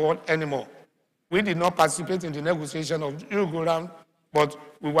entire world anymore. We did not participate in the negotiation of Inaugural, but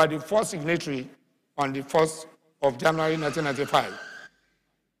we were the first signatory on the first of January 1995.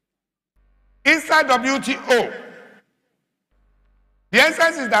 Inside WTO, the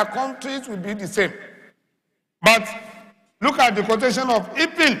essence is that countries will be the same. But look at the quotation of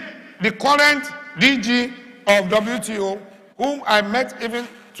even the current DG of WTO, whom I met even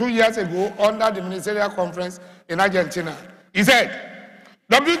 2 years ago under the ministerial conference in Argentina. He said,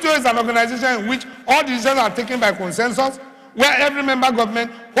 WTO is an organization in which all decisions are taken by consensus, where every member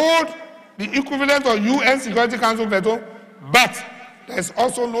government holds the equivalent of UN Security Council veto, but there is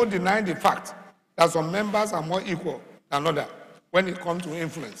also no denying the fact that some members are more equal than others when it comes to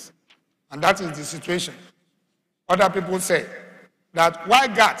influence. And that is the situation. Other people say that while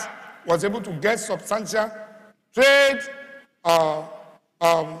GATT was able to get substantial trade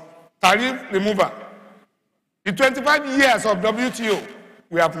tariff removal, in 25 years of WTO,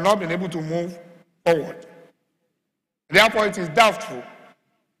 we have not been able to move forward. Therefore, it is doubtful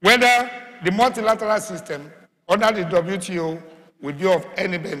whether the multilateral system under the WTO will be of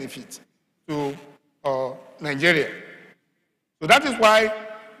any benefit to Nigeria. So that is why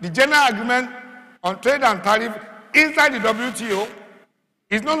the general agreement on trade and tariff inside the WTO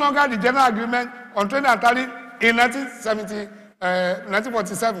is no longer the general agreement on trade and tariff in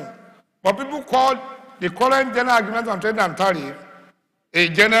 1947. But people called the current general agreement on trade and tariff a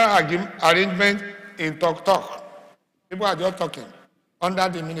general arrangement in talk. People are just talking under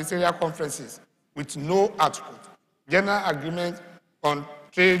the ministerial conferences with no output. General agreement on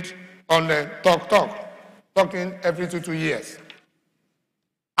trade on talking every 2 years.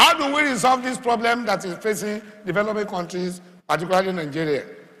 How do we resolve this problem that is facing developing countries, particularly Nigeria?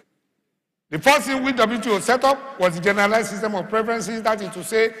 The first thing which WTO set up was the generalized system of preferences, that is to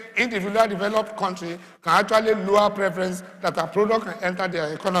say, individual developed countries can actually lower preference that a product can enter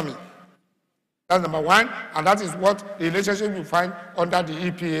their economy. That's number one, and that is what the relationship you find under the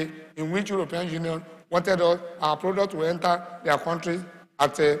EPA, in which European Union wanted our product to enter their countries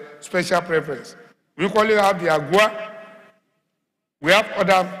at a special preference. We equally have the AGUA. We have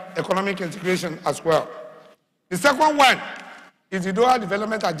other economic integration as well. The second one is the Doha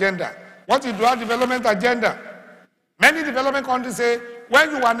Development Agenda. What is Doha Development Agenda? Many developing countries say, when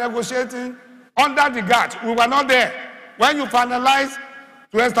you were negotiating under the GATT, we were not there. When you finalized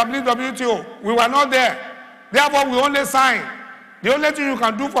to establish WTO, we were not there. Therefore, we only signed. The only thing you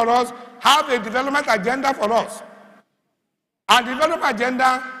can do for us, have a development agenda for us. Our development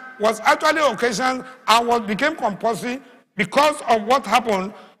agenda was actually occasioned and became compulsory because of what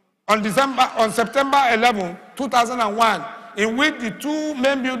happened on September 11, 2001, in which the two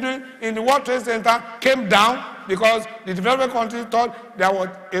main buildings in the World Trade Center came down because the developing countries thought there was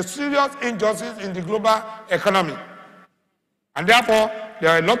a serious injustice in the global economy. And therefore, there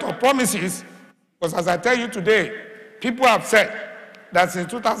are a lot of promises, because as I tell you today, people have said that since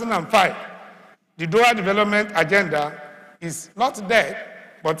 2005, the Doha Development Agenda is not dead,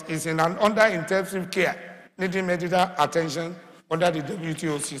 but is in an under intensive care, needing medical attention under the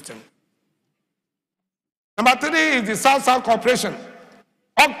WTO system. Number three is the South-South cooperation.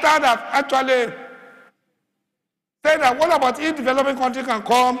 UNCTAD have actually said that what about if developing countries can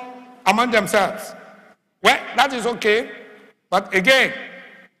come among themselves? Well, that is okay, but again,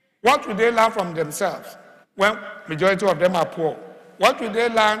 what will they learn from themselves when majority of them are poor? What will they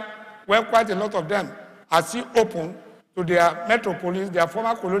learn when quite a lot of them are still open to their metropolis, their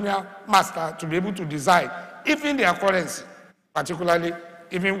former colonial master, to be able to decide, even their currency, particularly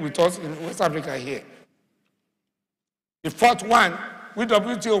even with us in West Africa here? The fourth one, which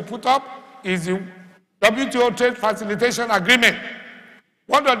WTO put up, is the WTO Trade Facilitation Agreement.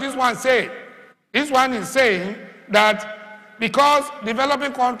 What does this one say? This one is saying that because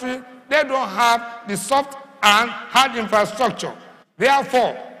developing countries, they don't have the soft and hard infrastructure.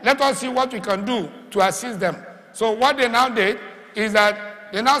 Therefore, let us see what we can do to assist them. So what they now did is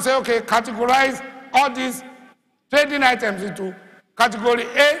that they now say, okay, categorize all these trading items into category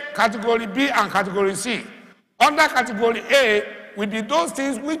A, category B, and category C. Under category A will be those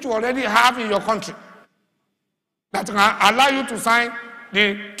things which you already have in your country that can allow you to sign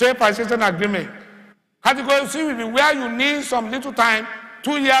the trade facilitation agreement. Category C will be where you need some little time,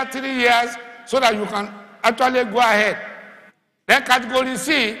 2 years, 3 years, so that you can actually go ahead. Then category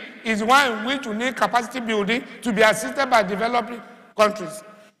C is one in which you need capacity building to be assisted by developing countries.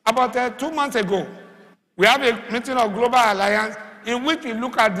 About 2 months ago, we have a meeting of Global Alliance in which we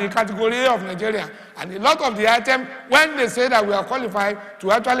look at the category A of Nigeria. And a lot of the items, when they say that we are qualified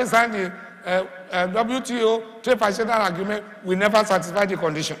to actually sign the WTO Trade Facilitation Agreement, we never satisfy the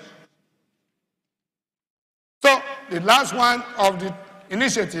condition. So the last one of the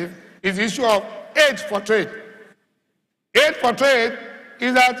initiative is the issue of aid for trade. Aid for trade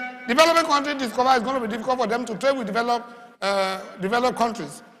is that developing countries discover it's going to be difficult for them to trade with developed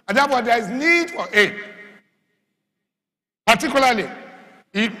countries. And therefore, there is need for aid. Particularly,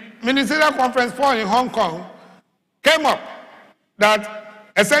 the Ministerial Conference 4 in Hong Kong came up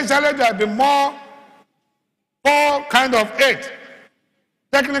that essentially there will be four kinds of aid: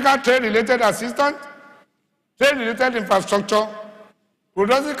 technical trade-related assistance, trade-related infrastructure,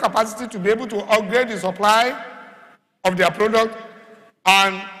 production capacity to be able to upgrade the supply of their product,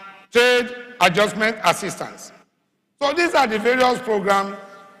 and trade adjustment assistance. So these are the various programs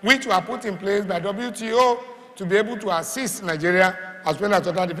which were put in place by WTO to be able to assist Nigeria as well as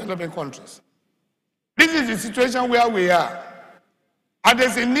other developing countries. This is the situation where we are. And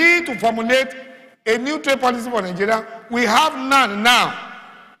there's a need to formulate a new trade policy for Nigeria. We have none now.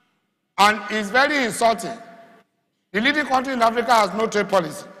 And it's very insulting. The leading country in Africa has no trade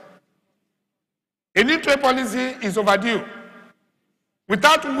policy. A new trade policy is overdue,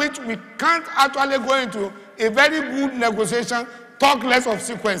 without which we can't actually go into a very good negotiation, talk less of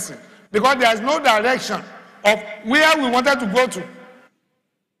sequencing, because there is no direction of where we wanted to go to.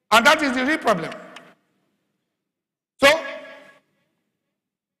 And that is the real problem. So,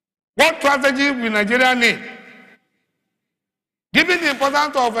 what strategy will Nigeria need? Given the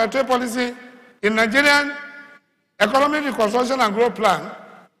importance of a trade policy in Nigerian Economic Reconstruction and Growth Plan,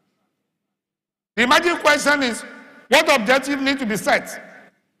 the immediate question is, what objectives need to be set?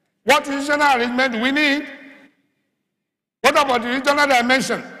 What institutional arrangement do we need? What about the regional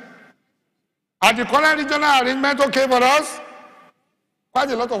dimension? Are the current regional arrangement okay for us?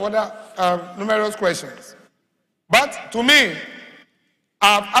 Quite a lot of other numerous questions. But to me,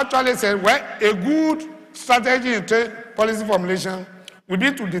 I've actually said, well, a good strategy in trade policy formulation we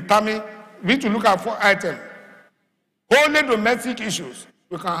need to determine, we need to look at 4 items. Wholly domestic issues,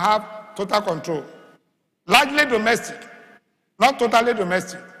 we can have total control. Largely domestic, not totally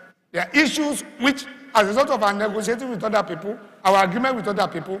domestic. There are issues which, as a result of our negotiating with other people, our agreement with other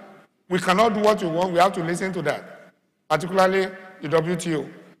people, we cannot do what we want, we have to listen to that, particularly the WTO.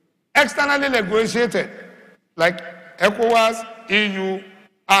 Externally negotiated, like ECOWAS, EU,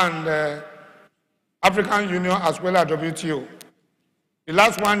 and African Union, as well as WTO. The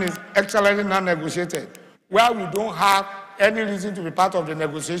last one is externally non-negotiated, where we don't have any reason to be part of the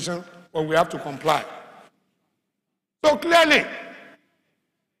negotiation, but we have to comply. So clearly,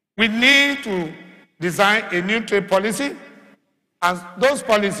 we need to design a new trade policy, and those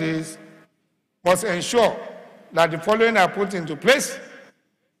policies must ensure that the following are put into place.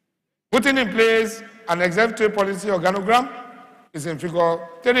 Putting in place an executive policy organogram is in figure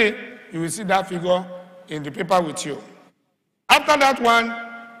 3. You will see that figure in the paper with you. After that one,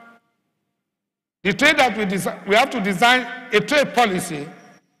 the trade that we have to design a trade policy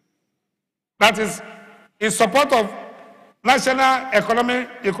that is in support of National Economic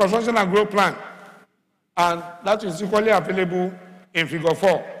Reconstruction and Growth Plan, and that is equally available in figure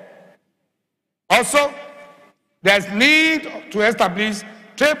 4. Also, there's need to establish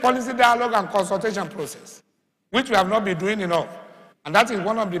trade policy dialogue and consultation process, which we have not been doing enough. And that is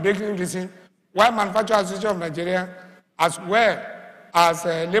one of the big reasons why Manufacturers Association of Nigeria, as well as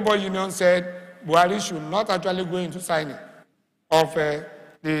Labor Union, said Buhari should not actually go into signing of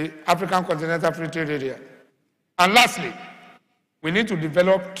the African Continental Free Trade Area. And lastly, we need to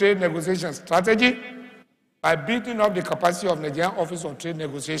develop trade negotiation strategy by building up the capacity of Nigerian Office of Trade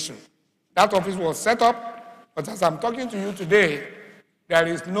Negotiation. That office was set up, but as I'm talking to you today, there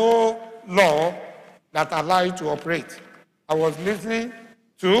is no law that allows it to operate. I was listening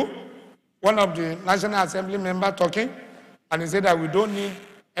to one of the National Assembly members talking, and he said that we don't need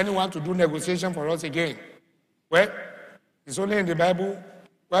anyone to do negotiation for us again. Well, it's only in the Bible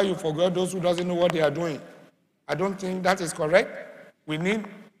where you forget those who doesn't know what they are doing. I don't think that is correct. We need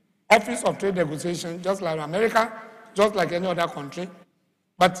Office of Trade Negotiation, just like America, just like any other country.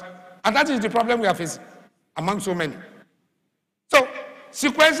 And that is the problem we are facing among so many. So,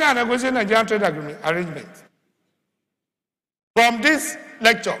 sequencing and negotiating Nigerian trade arrangement. From this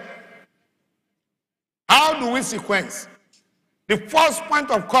lecture, how do we sequence? The first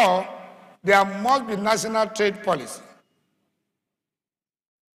point of call, there must be national trade policy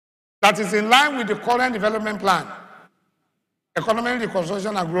that is in line with the current development plan, Economic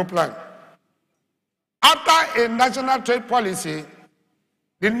Reconstruction and Growth Plan. After a national trade policy,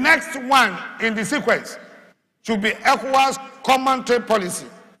 the next one in the sequence should be ECOWAS Common Trade Policy.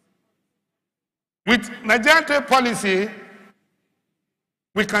 With Nigerian trade policy,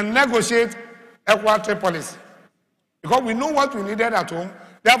 we can negotiate ECOWAS trade policy. Because we know what we needed at home,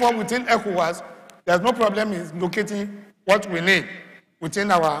 therefore within ECOWAS, there's no problem in locating what we need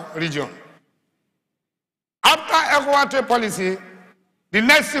within our region. After ECOWAS trade policy, The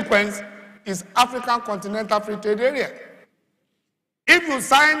next sequence is African Continental Free Trade Area. If you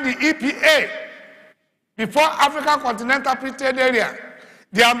sign the EPA before African Continental Free Trade Area,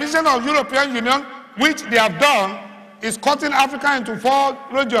 the ambition of European Union, which they have done, is cutting Africa into 4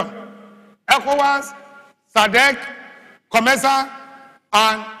 regions: ECOWAS, SADC, COMESA,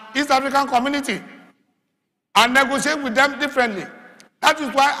 and East African Community, and negotiate with them differently. That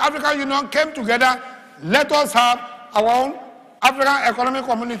is why African Union came together. Let us have our own African Economic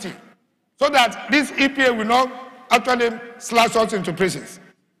Community, so that this EPA will not actually slash us into pieces.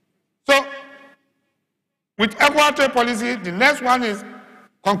 So, with equal trade policy, the next one is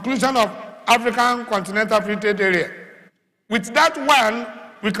conclusion of African Continental Free Trade Area. With that one,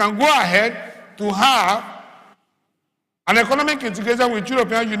 we can go ahead to have an economic integration with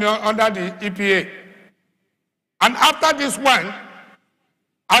European Union under the EPA. And after this one,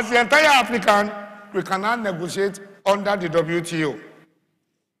 as the entire African, we can now negotiate under the WTO.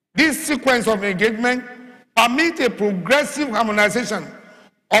 This sequence of engagement permits a progressive harmonization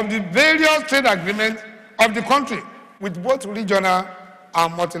of the various trade agreements of the country with both regional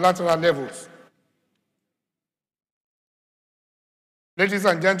and multilateral levels. Ladies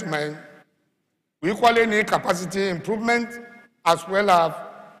and gentlemen, we equally need capacity improvement as well as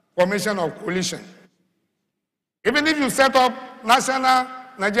formation of coalition. Even if you set up National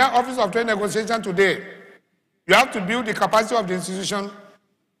Nigerian Office of Trade Negotiation today, you have to build the capacity of the institution.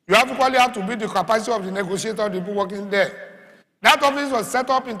 You equally have to build the capacity of the negotiator, the people working there. That office was set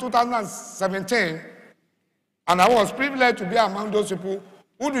up in 2017, and I was privileged to be among those people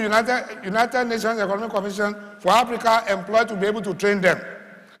who the United Nations Economic Commission for Africa employed to be able to train them.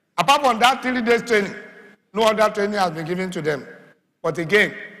 Apart from that 3 days training, no other training has been given to them. But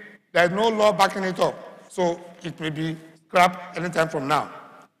again, there is no law backing it up, so it may be scrapped anytime from now.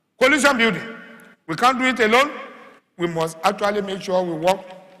 Coalition building. We can't do it alone. We must actually make sure we work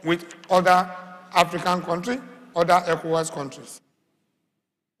with other African countries, other ECOWAS countries.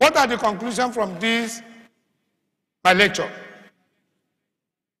 What are the conclusions from this, my lecture?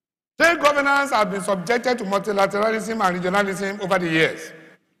 Trade governance has been subjected to multilateralism and regionalism over the years.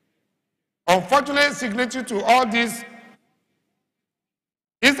 Unfortunately, signatory to all this,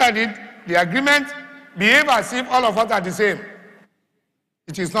 inside it, the agreement behave as if all of us are the same.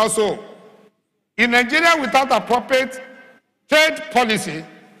 It is not so. In Nigeria, without appropriate trade policy,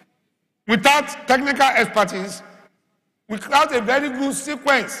 without technical expertise, without a very good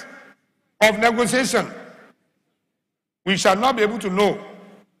sequence of negotiation, we shall not be able to know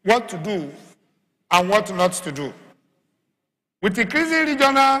what to do and what not to do. With increasing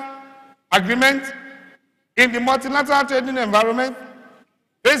regional agreement in the multilateral trading environment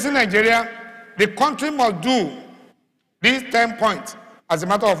facing Nigeria, the country must do these 10 points as a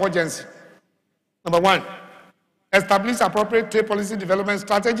matter of urgency. Number 1, establish appropriate trade policy development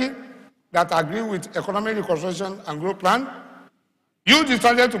strategy that agree with economic reconstruction and growth plan. Use the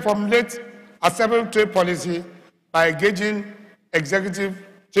strategy to formulate a separate trade policy by engaging executive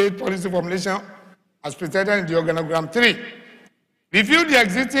trade policy formulation as presented in the organogram 3. Review the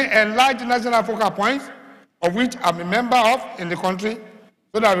existing enlarged national focal points, of which I'm a member of in the country,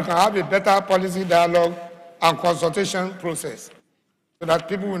 so that we can have a better policy dialogue and consultation process, so that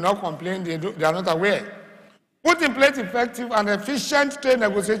people will not complain they are not aware. Put in place effective and efficient trade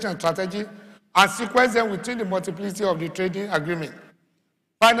negotiation strategy and sequence them within the multiplicity of the trading agreement.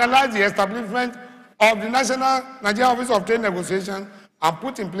 Finalize the establishment of the National Nigerian Office of Trade Negotiation and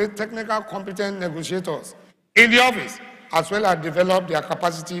put in place technical competent negotiators in the office, as well as develop their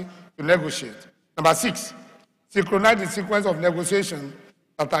capacity to negotiate. Number 6, synchronize the sequence of negotiation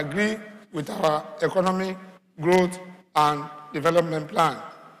that agree with our economic growth and development plan.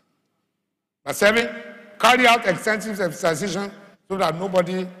 Number 7, carry out extensive sensitization so that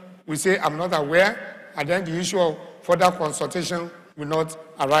nobody will say, I'm not aware, and then the issue of further consultation will not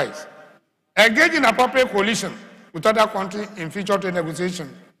arise. Engage in appropriate coalition with other countries in future trade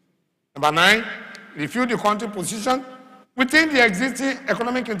negotiation. Number 9, review the country position within the existing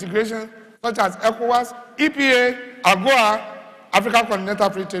economic integration, such as ECOWAS, EPA, AGOA, African Continental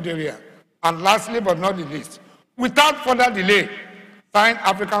Free Trade Area. And lastly, but not the least, without further delay, sign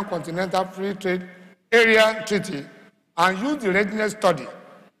African Continental Free Trade Area Treaty and use the readiness study,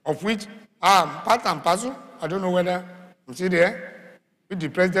 of which I am part and parcel. I don't know whether I'm still there, with the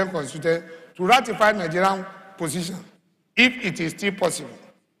President consulted to ratify Nigerian position, if it is still possible.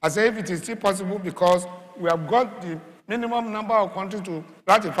 I say if it is still possible because we have got the minimum number of countries to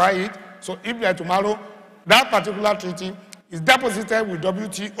ratify it. So if by tomorrow that particular treaty is deposited with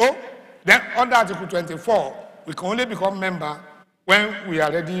WTO, then under Article 24, we can only become member when we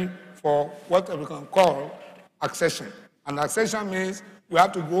are ready for what we can call accession. And accession means we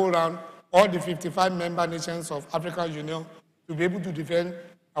have to go around all the 55 member nations of African Union to be able to defend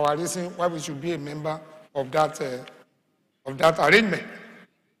our reason why we should be a member of that arrangement.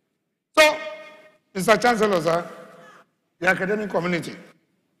 So, Mr. Chancellor, sir, the academic community,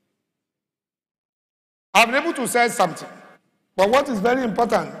 I've been able to say something, but what is very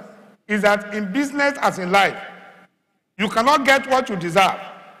important is that in business as in life, you cannot get what you deserve.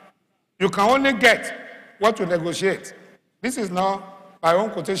 You can only get what you negotiate. This is not my own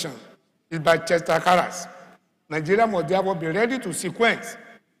quotation. It's by Chester Karas. Nigeria must therefore be ready to sequence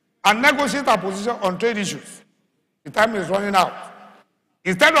and negotiate our position on trade issues. The time is running out.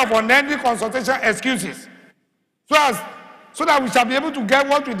 Instead of unending consultation excuses, so that we shall be able to get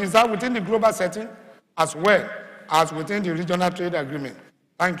what we deserve within the global setting as well as within the regional trade agreement.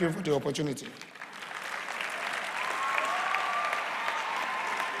 Thank you for the opportunity.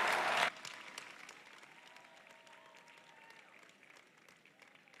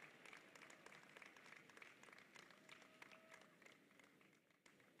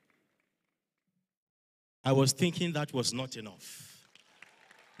 I was thinking that was not enough.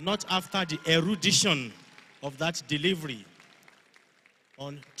 Not after the erudition of that delivery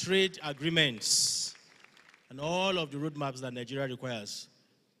on trade agreements and all of the roadmaps that Nigeria requires.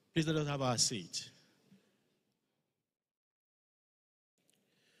 Please let us have our seat.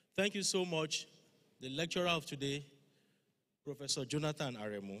 Thank you so much, the lecturer of today, Professor Jonathan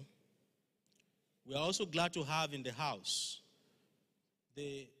AREMU. We are also glad to have in the house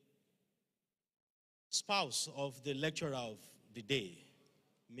the spouse of the lecturer of the day,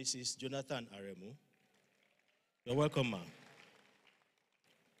 Mrs. Jonathan AREMU. You're welcome, ma'am.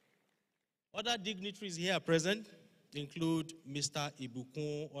 Other dignitaries here present include Mr.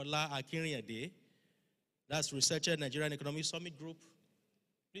 Ibukun Ola Akinriade, that's researcher Nigerian Economic Summit Group.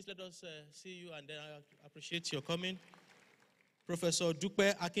 Please let us see you, and then I appreciate your coming. Professor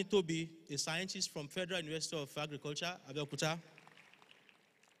Dupe Akintobi, a scientist from Federal University of Agriculture, Abeokuta.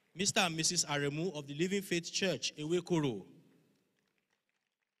 Mr. and Mrs. AREMU of the Living Faith Church, Ewekoro.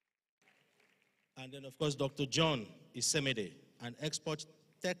 And then, of course, Dr. John Isemede, an export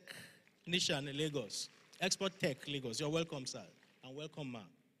technician in Lagos. Export Tech Lagos. You're welcome, sir, and welcome, ma'am.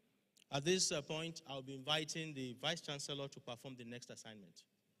 At this point, I'll be inviting the Vice Chancellor to perform the next assignment.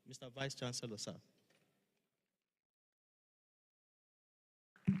 Mr. Vice Chancellor, sir.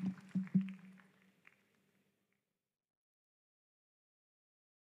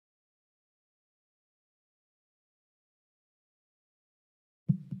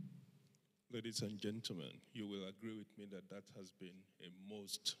 Ladies and gentlemen, you will agree with me that that has been a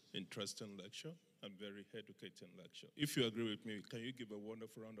most interesting lecture and very educating lecture. If you agree with me, can you give a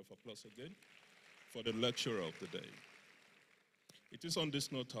wonderful round of applause again for the lecturer of the day? It is on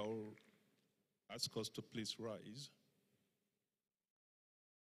this note I will ask us to please rise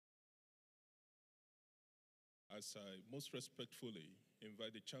as I most respectfully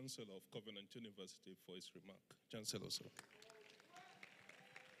invite the Chancellor of Covenant University for his remark. Chancellor, sir.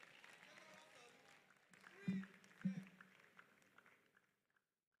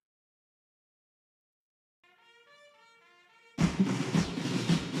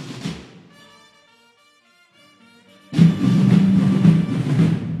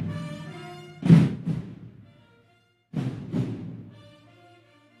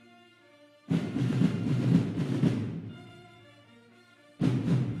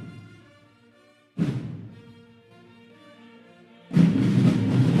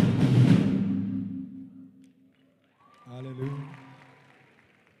 Hallelujah.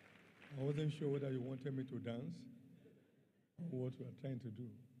 I wasn't sure whether you wanted me to dance or what we are trying to do.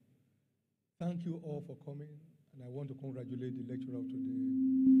 Thank you all for coming, and I want to congratulate the lecturer of today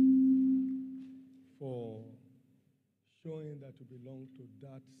for showing that you belong to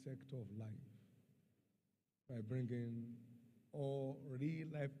that sector of life by bringing all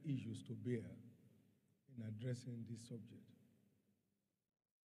real-life issues to bear in addressing this subject.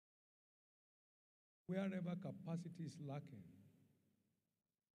 Wherever capacity is lacking,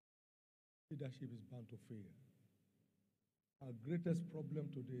 leadership is bound to fail. Our greatest problem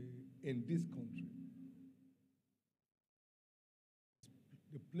today in this country is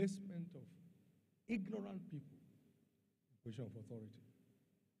the placement of ignorant people in position of authority.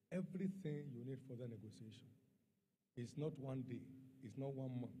 Everything you need for the negotiation is not 1 day, it's not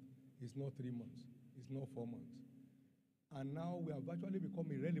 1 month, it's not 3 months, it's not 4 months. And now we have virtually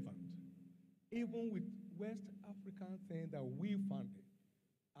become irrelevant. Even with West African things that we funded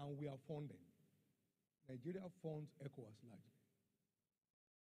and we are funding, Nigeria funds ECOWAS largely.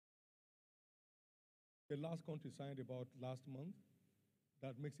 The last country signed about last month,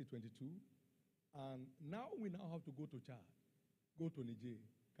 that makes it 22. And now we have to go to Chad. go to Niger.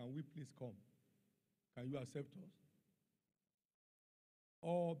 Can we please come? Can you accept us?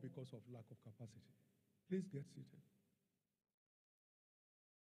 All because of lack of capacity. Please get seated.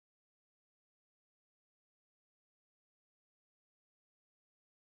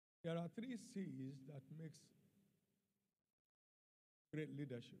 There are 3 C's that makes great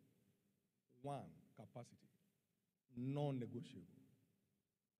leadership. 1, capacity, non-negotiable.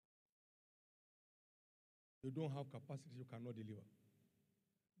 You don't have capacity, you cannot deliver.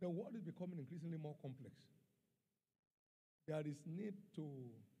 The world is becoming increasingly more complex. There is need to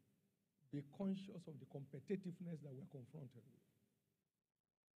be conscious of the competitiveness that we're confronted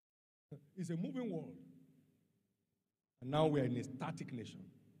with. It's a moving world. And now we are in a static nation.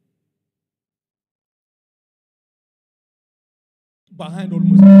 Behind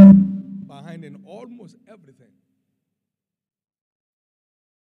in almost everything.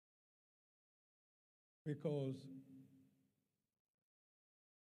 Because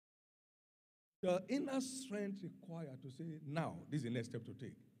the inner strength required to say, now, this is the next step to take,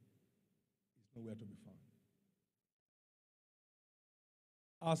 is nowhere to be found.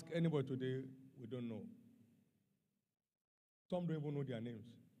 Ask anybody today, we don't know. Some don't even know their names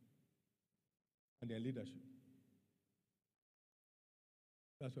and their leadership.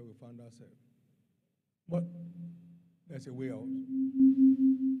 That's where we found ourselves. But there's a way out.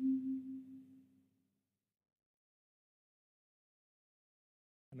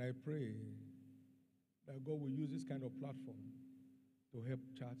 And I pray that God will use this kind of platform to help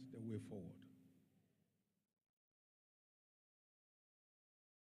chart the way forward.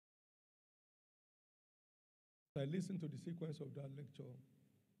 As I listened to the sequence of that lecture,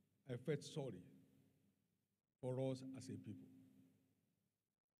 I felt sorry for us as a people.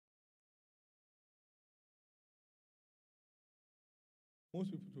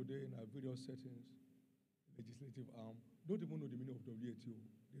 Most people today in our various settings, legislative arm, don't even know the meaning of WTO.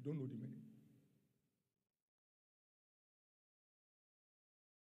 They don't know the meaning.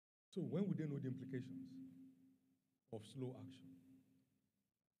 So when would they know the implications of slow action?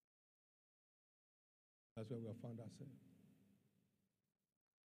 That's where we have found ourselves.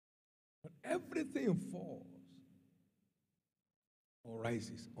 But everything falls or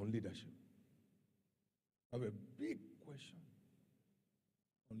rises on leadership. I have a big question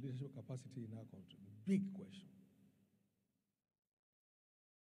on leadership capacity in our country. Big question.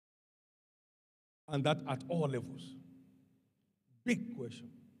 And that at all levels. Big question.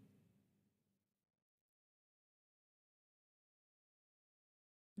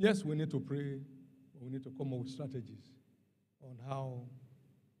 Yes, we need to pray, but we need to come up with strategies on how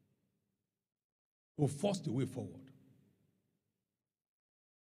to force the way forward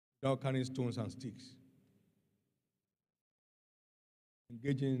without carrying stones and sticks.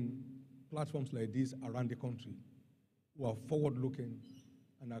 Engaging platforms like this around the country who are forward-looking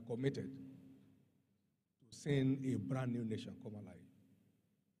and are committed to seeing a brand new nation come alive.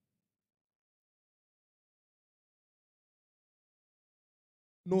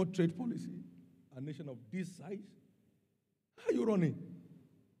 No trade policy, a nation of this size. How are you running?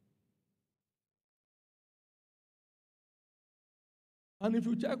 And if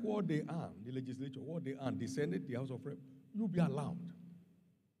you check what they earn, the legislature, what they earn, the Senate, the House of Reps, you'll be alarmed.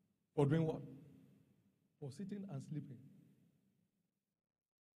 For doing what? For sitting and sleeping.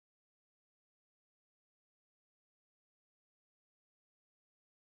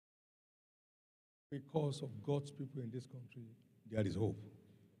 Because of God's people in this country, there is hope.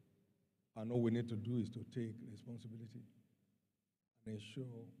 And all we need to do is to take responsibility and ensure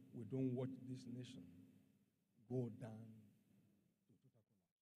we don't watch this nation go down to total collapse.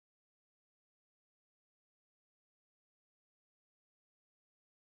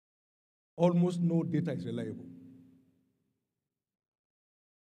 Almost no data is reliable.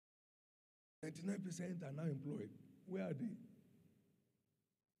 99% are now employed. Where are they?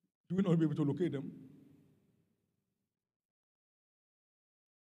 Do we not be able to locate them?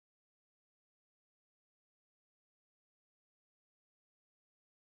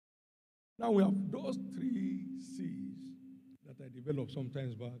 Now we have those 3 C's that I developed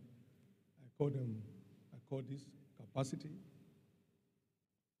sometimes back. I call this capacity,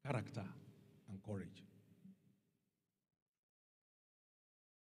 character, and courage.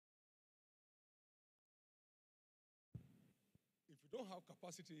 If you don't have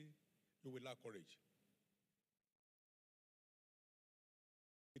capacity, you will lack courage.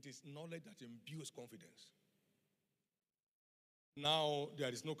 It is knowledge that imbues confidence. Now there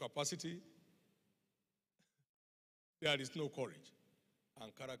is no capacity, there is no courage,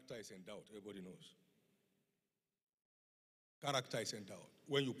 and character is in doubt. Everybody knows. Character is in doubt.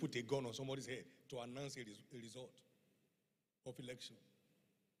 When you put a gun on somebody's head to announce a result, of election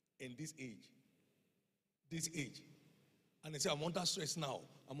in this age. This age. And they say, I'm under stress now.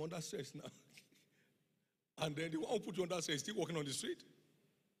 I'm under stress now. And then the one who put you under stress is still walking on the street.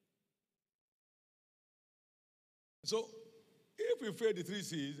 So, if we fail the 3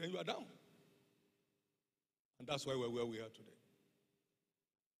 C's, then you are down. And that's why we're where we are today.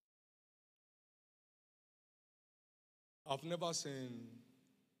 I've never seen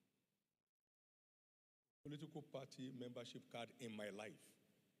political party membership card in my life.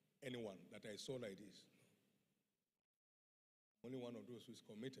 Anyone that I saw like this. Only one of those who is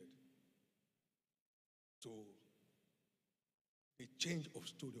committed to the change of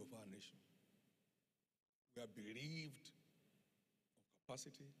story of our nation. We are bereaved of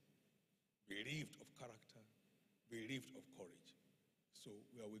capacity, bereaved of character, bereaved of courage. So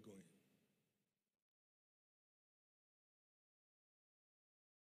where are we going?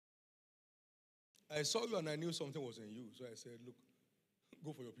 I saw you and I knew something was in you, so I said, look,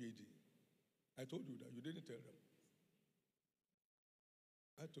 go for your PhD. I told you that. You didn't tell them.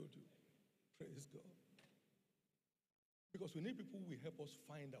 I told you. Praise God. Because we need people who will help us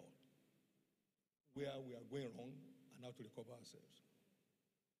find out where we are going wrong and how to recover ourselves.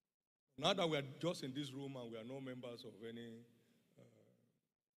 Now that we are just in this room and we are no members of any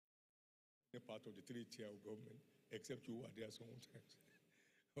part of the 3-tier of government, except you who are there sometimes.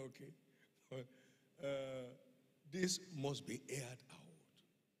 Okay. But, this must be aired out.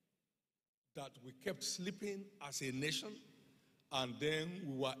 That we kept sleeping as a nation, and then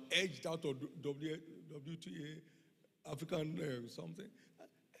we were edged out of WTA, African something.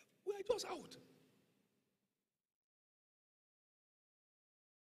 We are just out.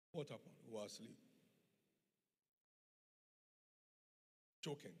 What happened? We were asleep.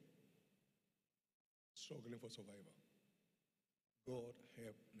 Choking. Struggling for survival. God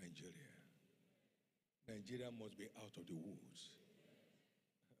help Nigeria. Nigeria must be out of the woods.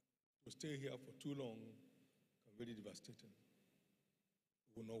 To stay here for too long can be really devastating.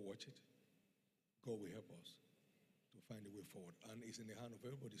 We will not watch it. God will help us to find a way forward. And it's in the hand of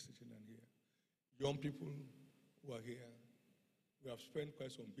everybody sitting down here. Young people who are here, we have spent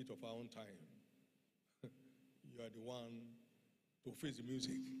quite some bit of our own time. You are the one to face the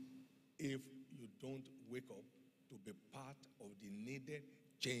music if you don't wake up to be part of the needed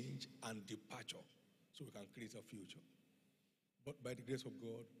change and departure so we can create a future. But by the grace of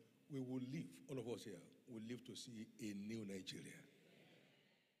God, we will live, all of us here, will live to see a new Nigeria.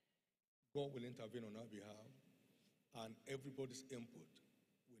 God will intervene on our behalf, and everybody's input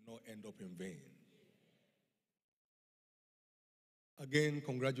will not end up in vain. Again,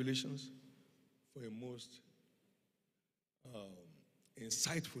 congratulations for a most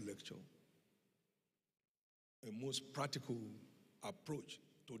insightful lecture, a most practical approach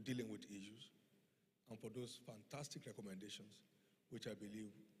to dealing with issues, and for those fantastic recommendations, which I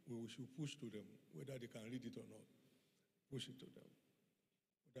believe we should push to them, whether they can read it or not, push it to them.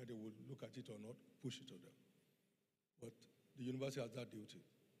 Whether they will look at it or not, push it to them. But the university has that duty.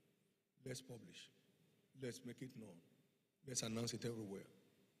 Let's publish. Let's make it known. Let's announce it everywhere.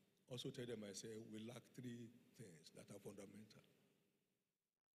 Also tell them, I say, we lack 3 things that are fundamental.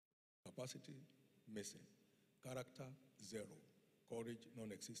 Capacity, missing. Character, 0. Courage,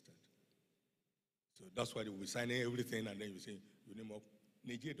 non-existent. So that's why they will be signing everything, and then you say, you name up.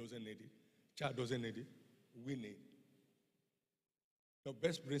 Nigeria doesn't need it. Chad doesn't need it. We need it. The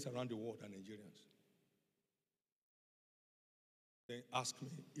best brains around the world are Nigerians. Then ask me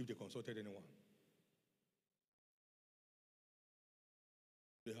if they consulted anyone.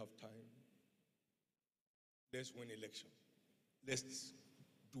 They have time. Let's win election. Let's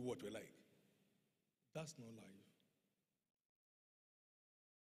do what we like. That's not life.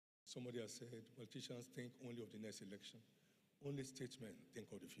 Somebody has said, politicians think only of the next election. Only statesmen think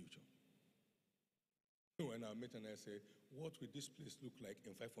of the future. When I met and I said, what will this place look like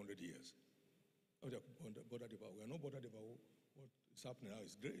in 500 years? Oh, they are bothered about. We are not bothered about what is happening now.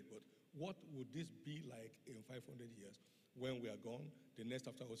 It's great, but what would this be like in 500 years when we are gone, the next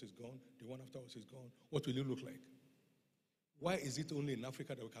after us is gone, the one after us is gone? What will it look like? Why is it only in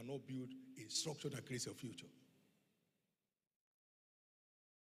Africa that we cannot build a structure that creates a future?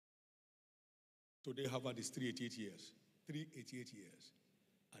 Today, Harvard is 388 years. 388 years,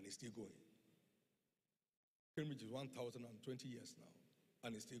 and it's still going. Cambridge is 1,020 years now,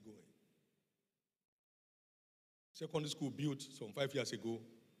 and it's still going. Secondary school built some 5 years ago,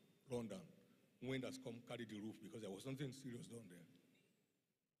 run down. Wind has come, carry the roof because there was something serious done there.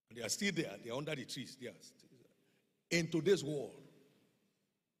 And they are still there. They are under the trees. They are still there. In today's world,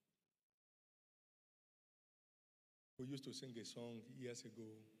 we used to sing a song years ago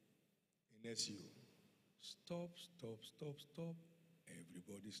in SU. Stop, stop, stop, stop.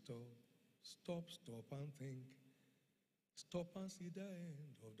 Everybody stop. Stop, stop and think. Stop and see the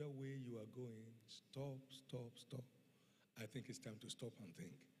end of the way you are going. Stop, stop, stop. I think it's time to stop and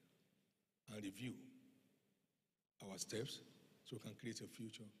think and review our steps so we can create a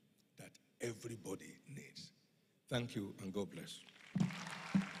future that everybody needs. Thank you and God bless.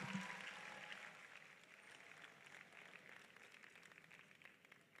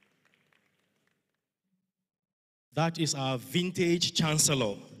 That is our vintage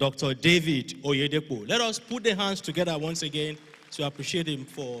chancellor, Dr. David Oyedepo. Let us put the hands together once again to appreciate him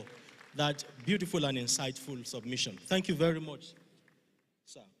for that beautiful and insightful submission. Thank you very much,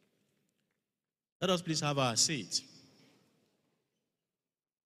 sir. Let us please have our seat.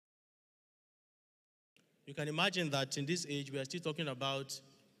 You can imagine that in this age, we are still talking about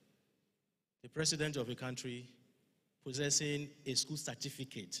the president of a country possessing a school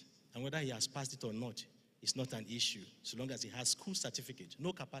certificate, and whether he has passed it or not, it's not an issue, so long as he has school certificate.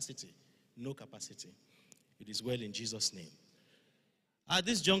 No capacity, no capacity. It is well in Jesus' name. At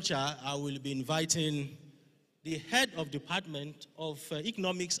this juncture, I will be inviting the head of Department of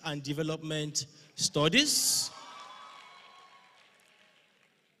Economics and Development Studies,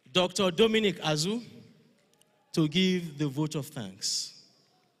 Dr. Dominic Azu, to give the vote of thanks.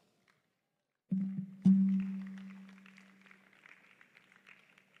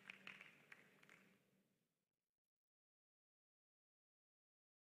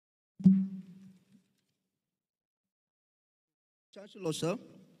 Chancellor, sir,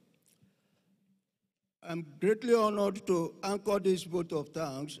 I'm greatly honored to anchor this vote of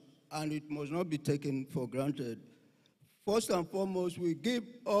thanks, and it must not be taken for granted. First and foremost, we give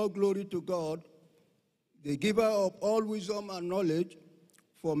all glory to God, the giver of all wisdom and knowledge,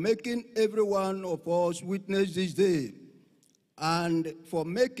 for making every one of us witness this day, and for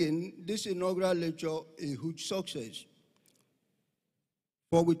making this inaugural lecture a huge success.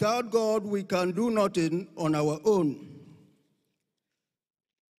 For without God, we can do nothing on our own.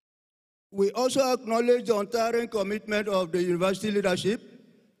 We also acknowledge the untiring commitment of the university leadership,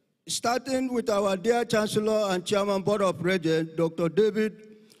 starting with our dear Chancellor and Chairman Board of Regents, Dr. David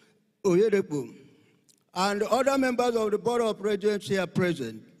Oyedepo, and other members of the Board of Regents here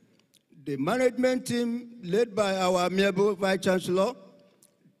present, the management team led by our amiable Vice Chancellor,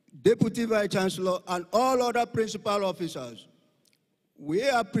 Deputy Vice Chancellor, and all other principal officers. We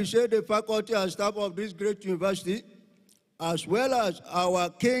appreciate the faculty and staff of this great university, as well as our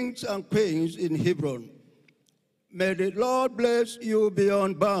kings and queens in Hebron. May the Lord bless you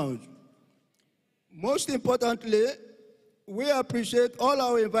beyond bounds. Most importantly, we appreciate all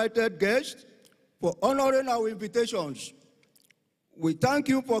our invited guests for honoring our invitations. We thank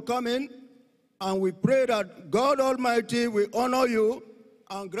you for coming, and we pray that God Almighty will honor you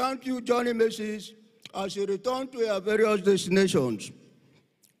and grant you journey mercies as you return to your various destinations.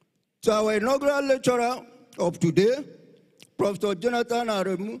 To our inaugural lecturer of today, Professor Jonathan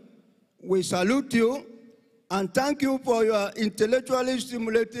AREMU, we salute you and thank you for your intellectually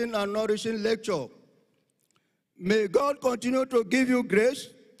stimulating and nourishing lecture. May God continue to give you grace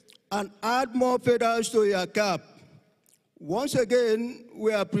and add more feathers to your cap. Once again,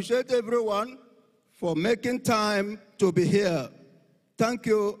 we appreciate everyone for making time to be here. Thank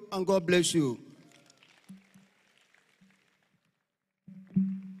you and God bless you.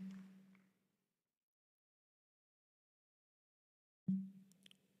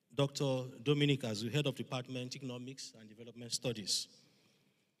 Dr. Dominic Azu, Head of Department, Economics and Development Studies.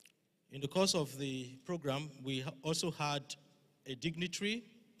 In the course of the program, we also had a dignitary,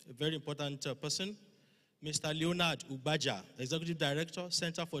 a very important person, Mr. Leonard Ubaja, Executive Director,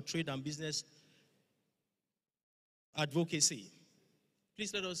 Center for Trade and Business Advocacy.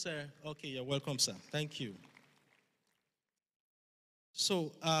 Please let us, okay, you're welcome, sir. Thank you.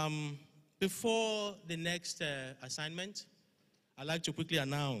 So, before the next assignment, I'd like to quickly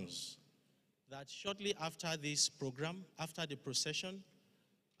announce that shortly after this program, after the procession,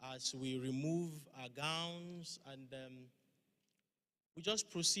 as we remove our gowns and we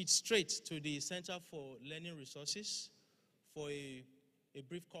just proceed straight to the Center for Learning Resources for a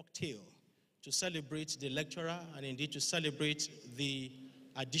brief cocktail to celebrate the lecturer and indeed to celebrate the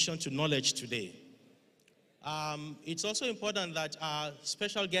addition to knowledge today. It's also important that our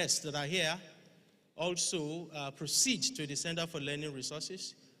special guests that are here also proceed to the Center for Learning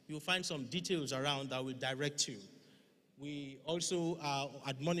Resources. You'll find some details around that will direct you. We also are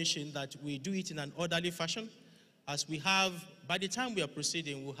admonishing that we do it in an orderly fashion, as we have, by the time we are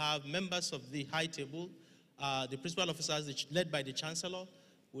proceeding, we'll have members of the high table, the principal officers led by the Chancellor,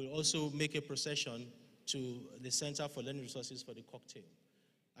 will also make a procession to the Center for Learning Resources for the cocktail.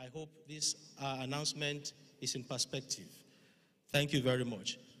 I hope this announcement is in perspective. Thank you very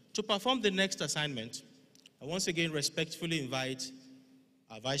much. To perform the next assignment, I once again respectfully invite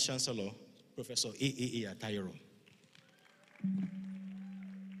our Vice Chancellor, Professor A.A.A. Atayoro.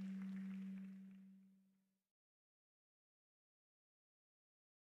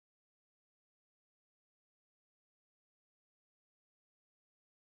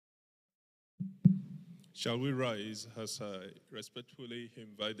 Shall we rise as I respectfully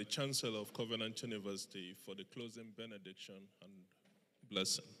invite the Chancellor of Covenant University for the closing benediction and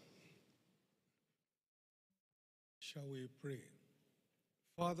blessing. Shall we pray?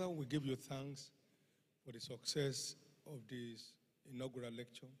 Father, we give you thanks for the success of this inaugural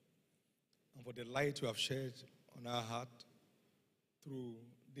lecture and for the light you have shed on our heart through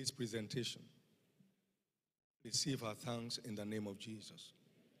this presentation. Receive our thanks in the name of Jesus.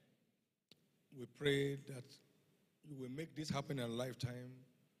 We pray that you will make this happen in a lifetime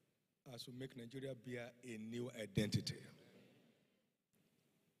as we make Nigeria bear a new identity.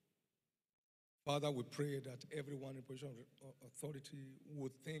 Father, we pray that everyone in position of authority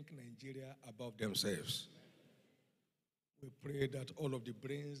would think Nigeria above themselves. We pray that all of the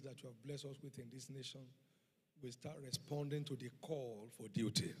brains that you have blessed us with in this nation will start responding to the call for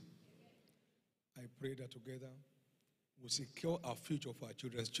duty. I pray that together we secure our future for our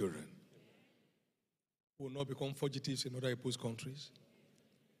children's children. We will not become fugitives in other people's countries.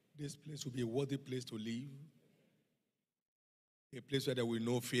 This place will be a worthy place to live, a place where there will be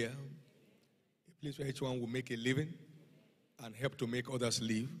no fear, a place where each one will make a living and help to make others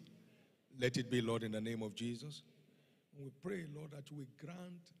live. Let it be, Lord, in the name of Jesus. And we pray, Lord, that you will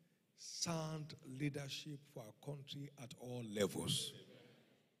grant sound leadership for our country at all levels.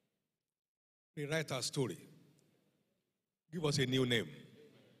 Rewrite our story. Give us a new name.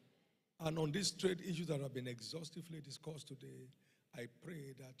 And on these trade issues that have been exhaustively discussed today, I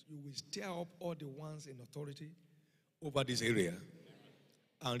pray that you will stir up all the ones in authority over this area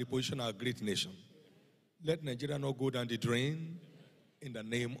and reposition our great nation. Let Nigeria not go down the drain in the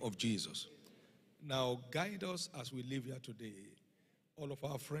name of Jesus. Now guide us as we live here today. All of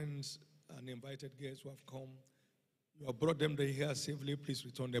our friends and invited guests who have come, you have brought them here safely. Please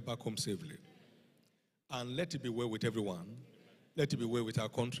return them back home safely. And let it be well with everyone. Let it be well with our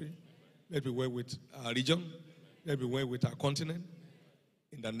country. Let it be well with our region. Let it be well with our continent.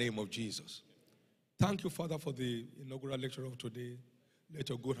 In the name of Jesus. Thank you, Father, for the inaugural lecture of today. Let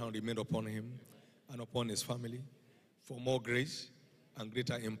your good hand remain upon him and upon his family for more grace and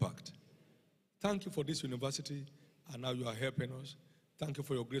greater impact. Thank you for this university, and now you are helping us. Thank you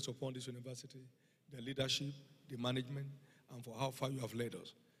for your grace upon this university, the leadership, the management, and for how far you have led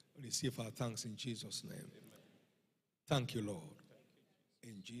us. Receive our thanks in Jesus' name. Thank you, Lord.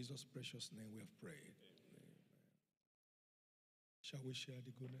 In Jesus' precious name we have prayed. Amen. Shall we share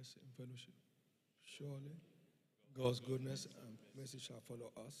the goodness in fellowship? Surely, God's goodness and mercy shall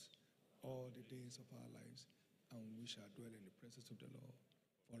follow us all the days of our lives, and we shall dwell in the presence of the Lord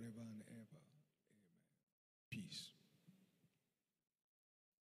forever and ever. Amen. Peace.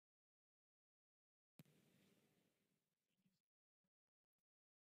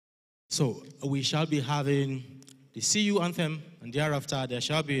 So we shall be having the CU anthem, and thereafter there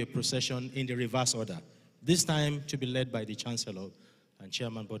shall be a procession in the reverse order. This time to be led by the Chancellor and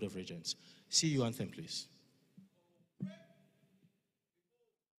Chairman Board of Regents. CU anthem, please.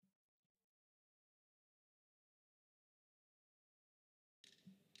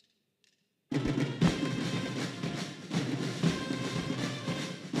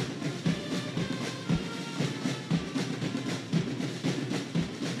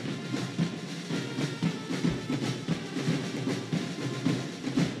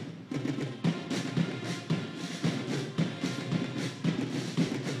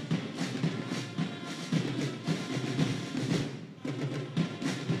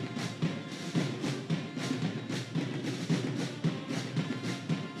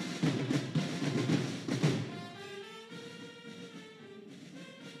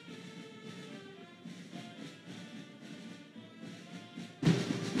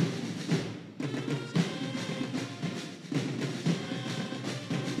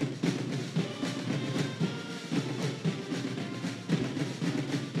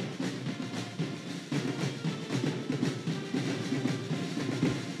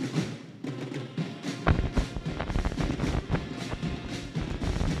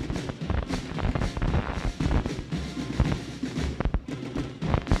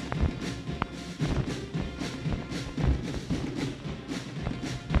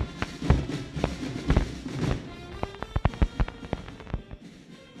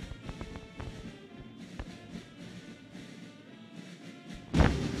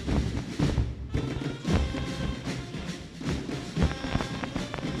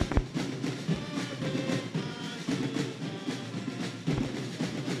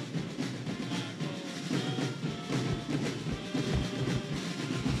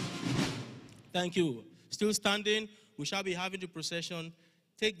 Thank you. Still standing, we shall be having the procession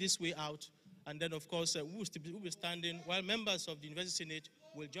take this way out, and then, of course, we'll be standing while members of the University Senate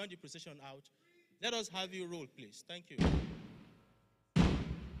will join the procession out. Let us have you roll, please. Thank you.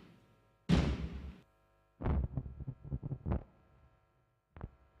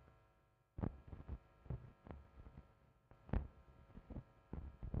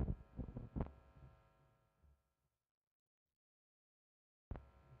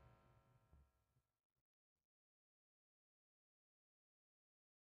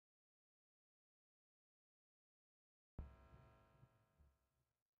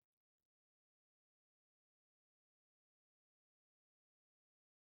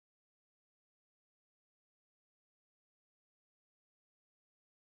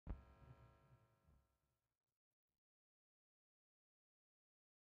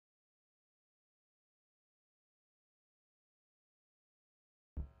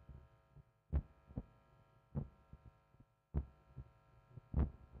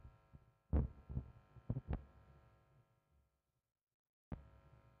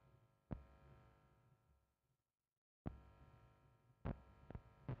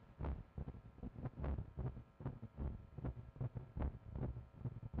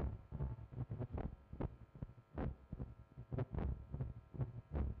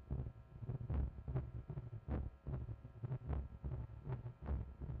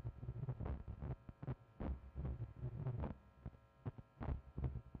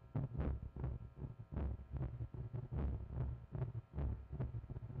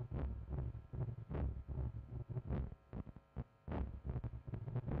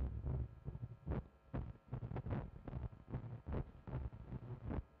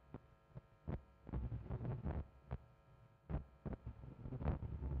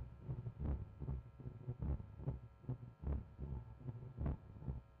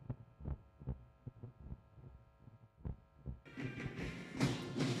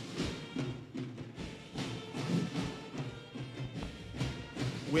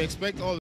 We expect all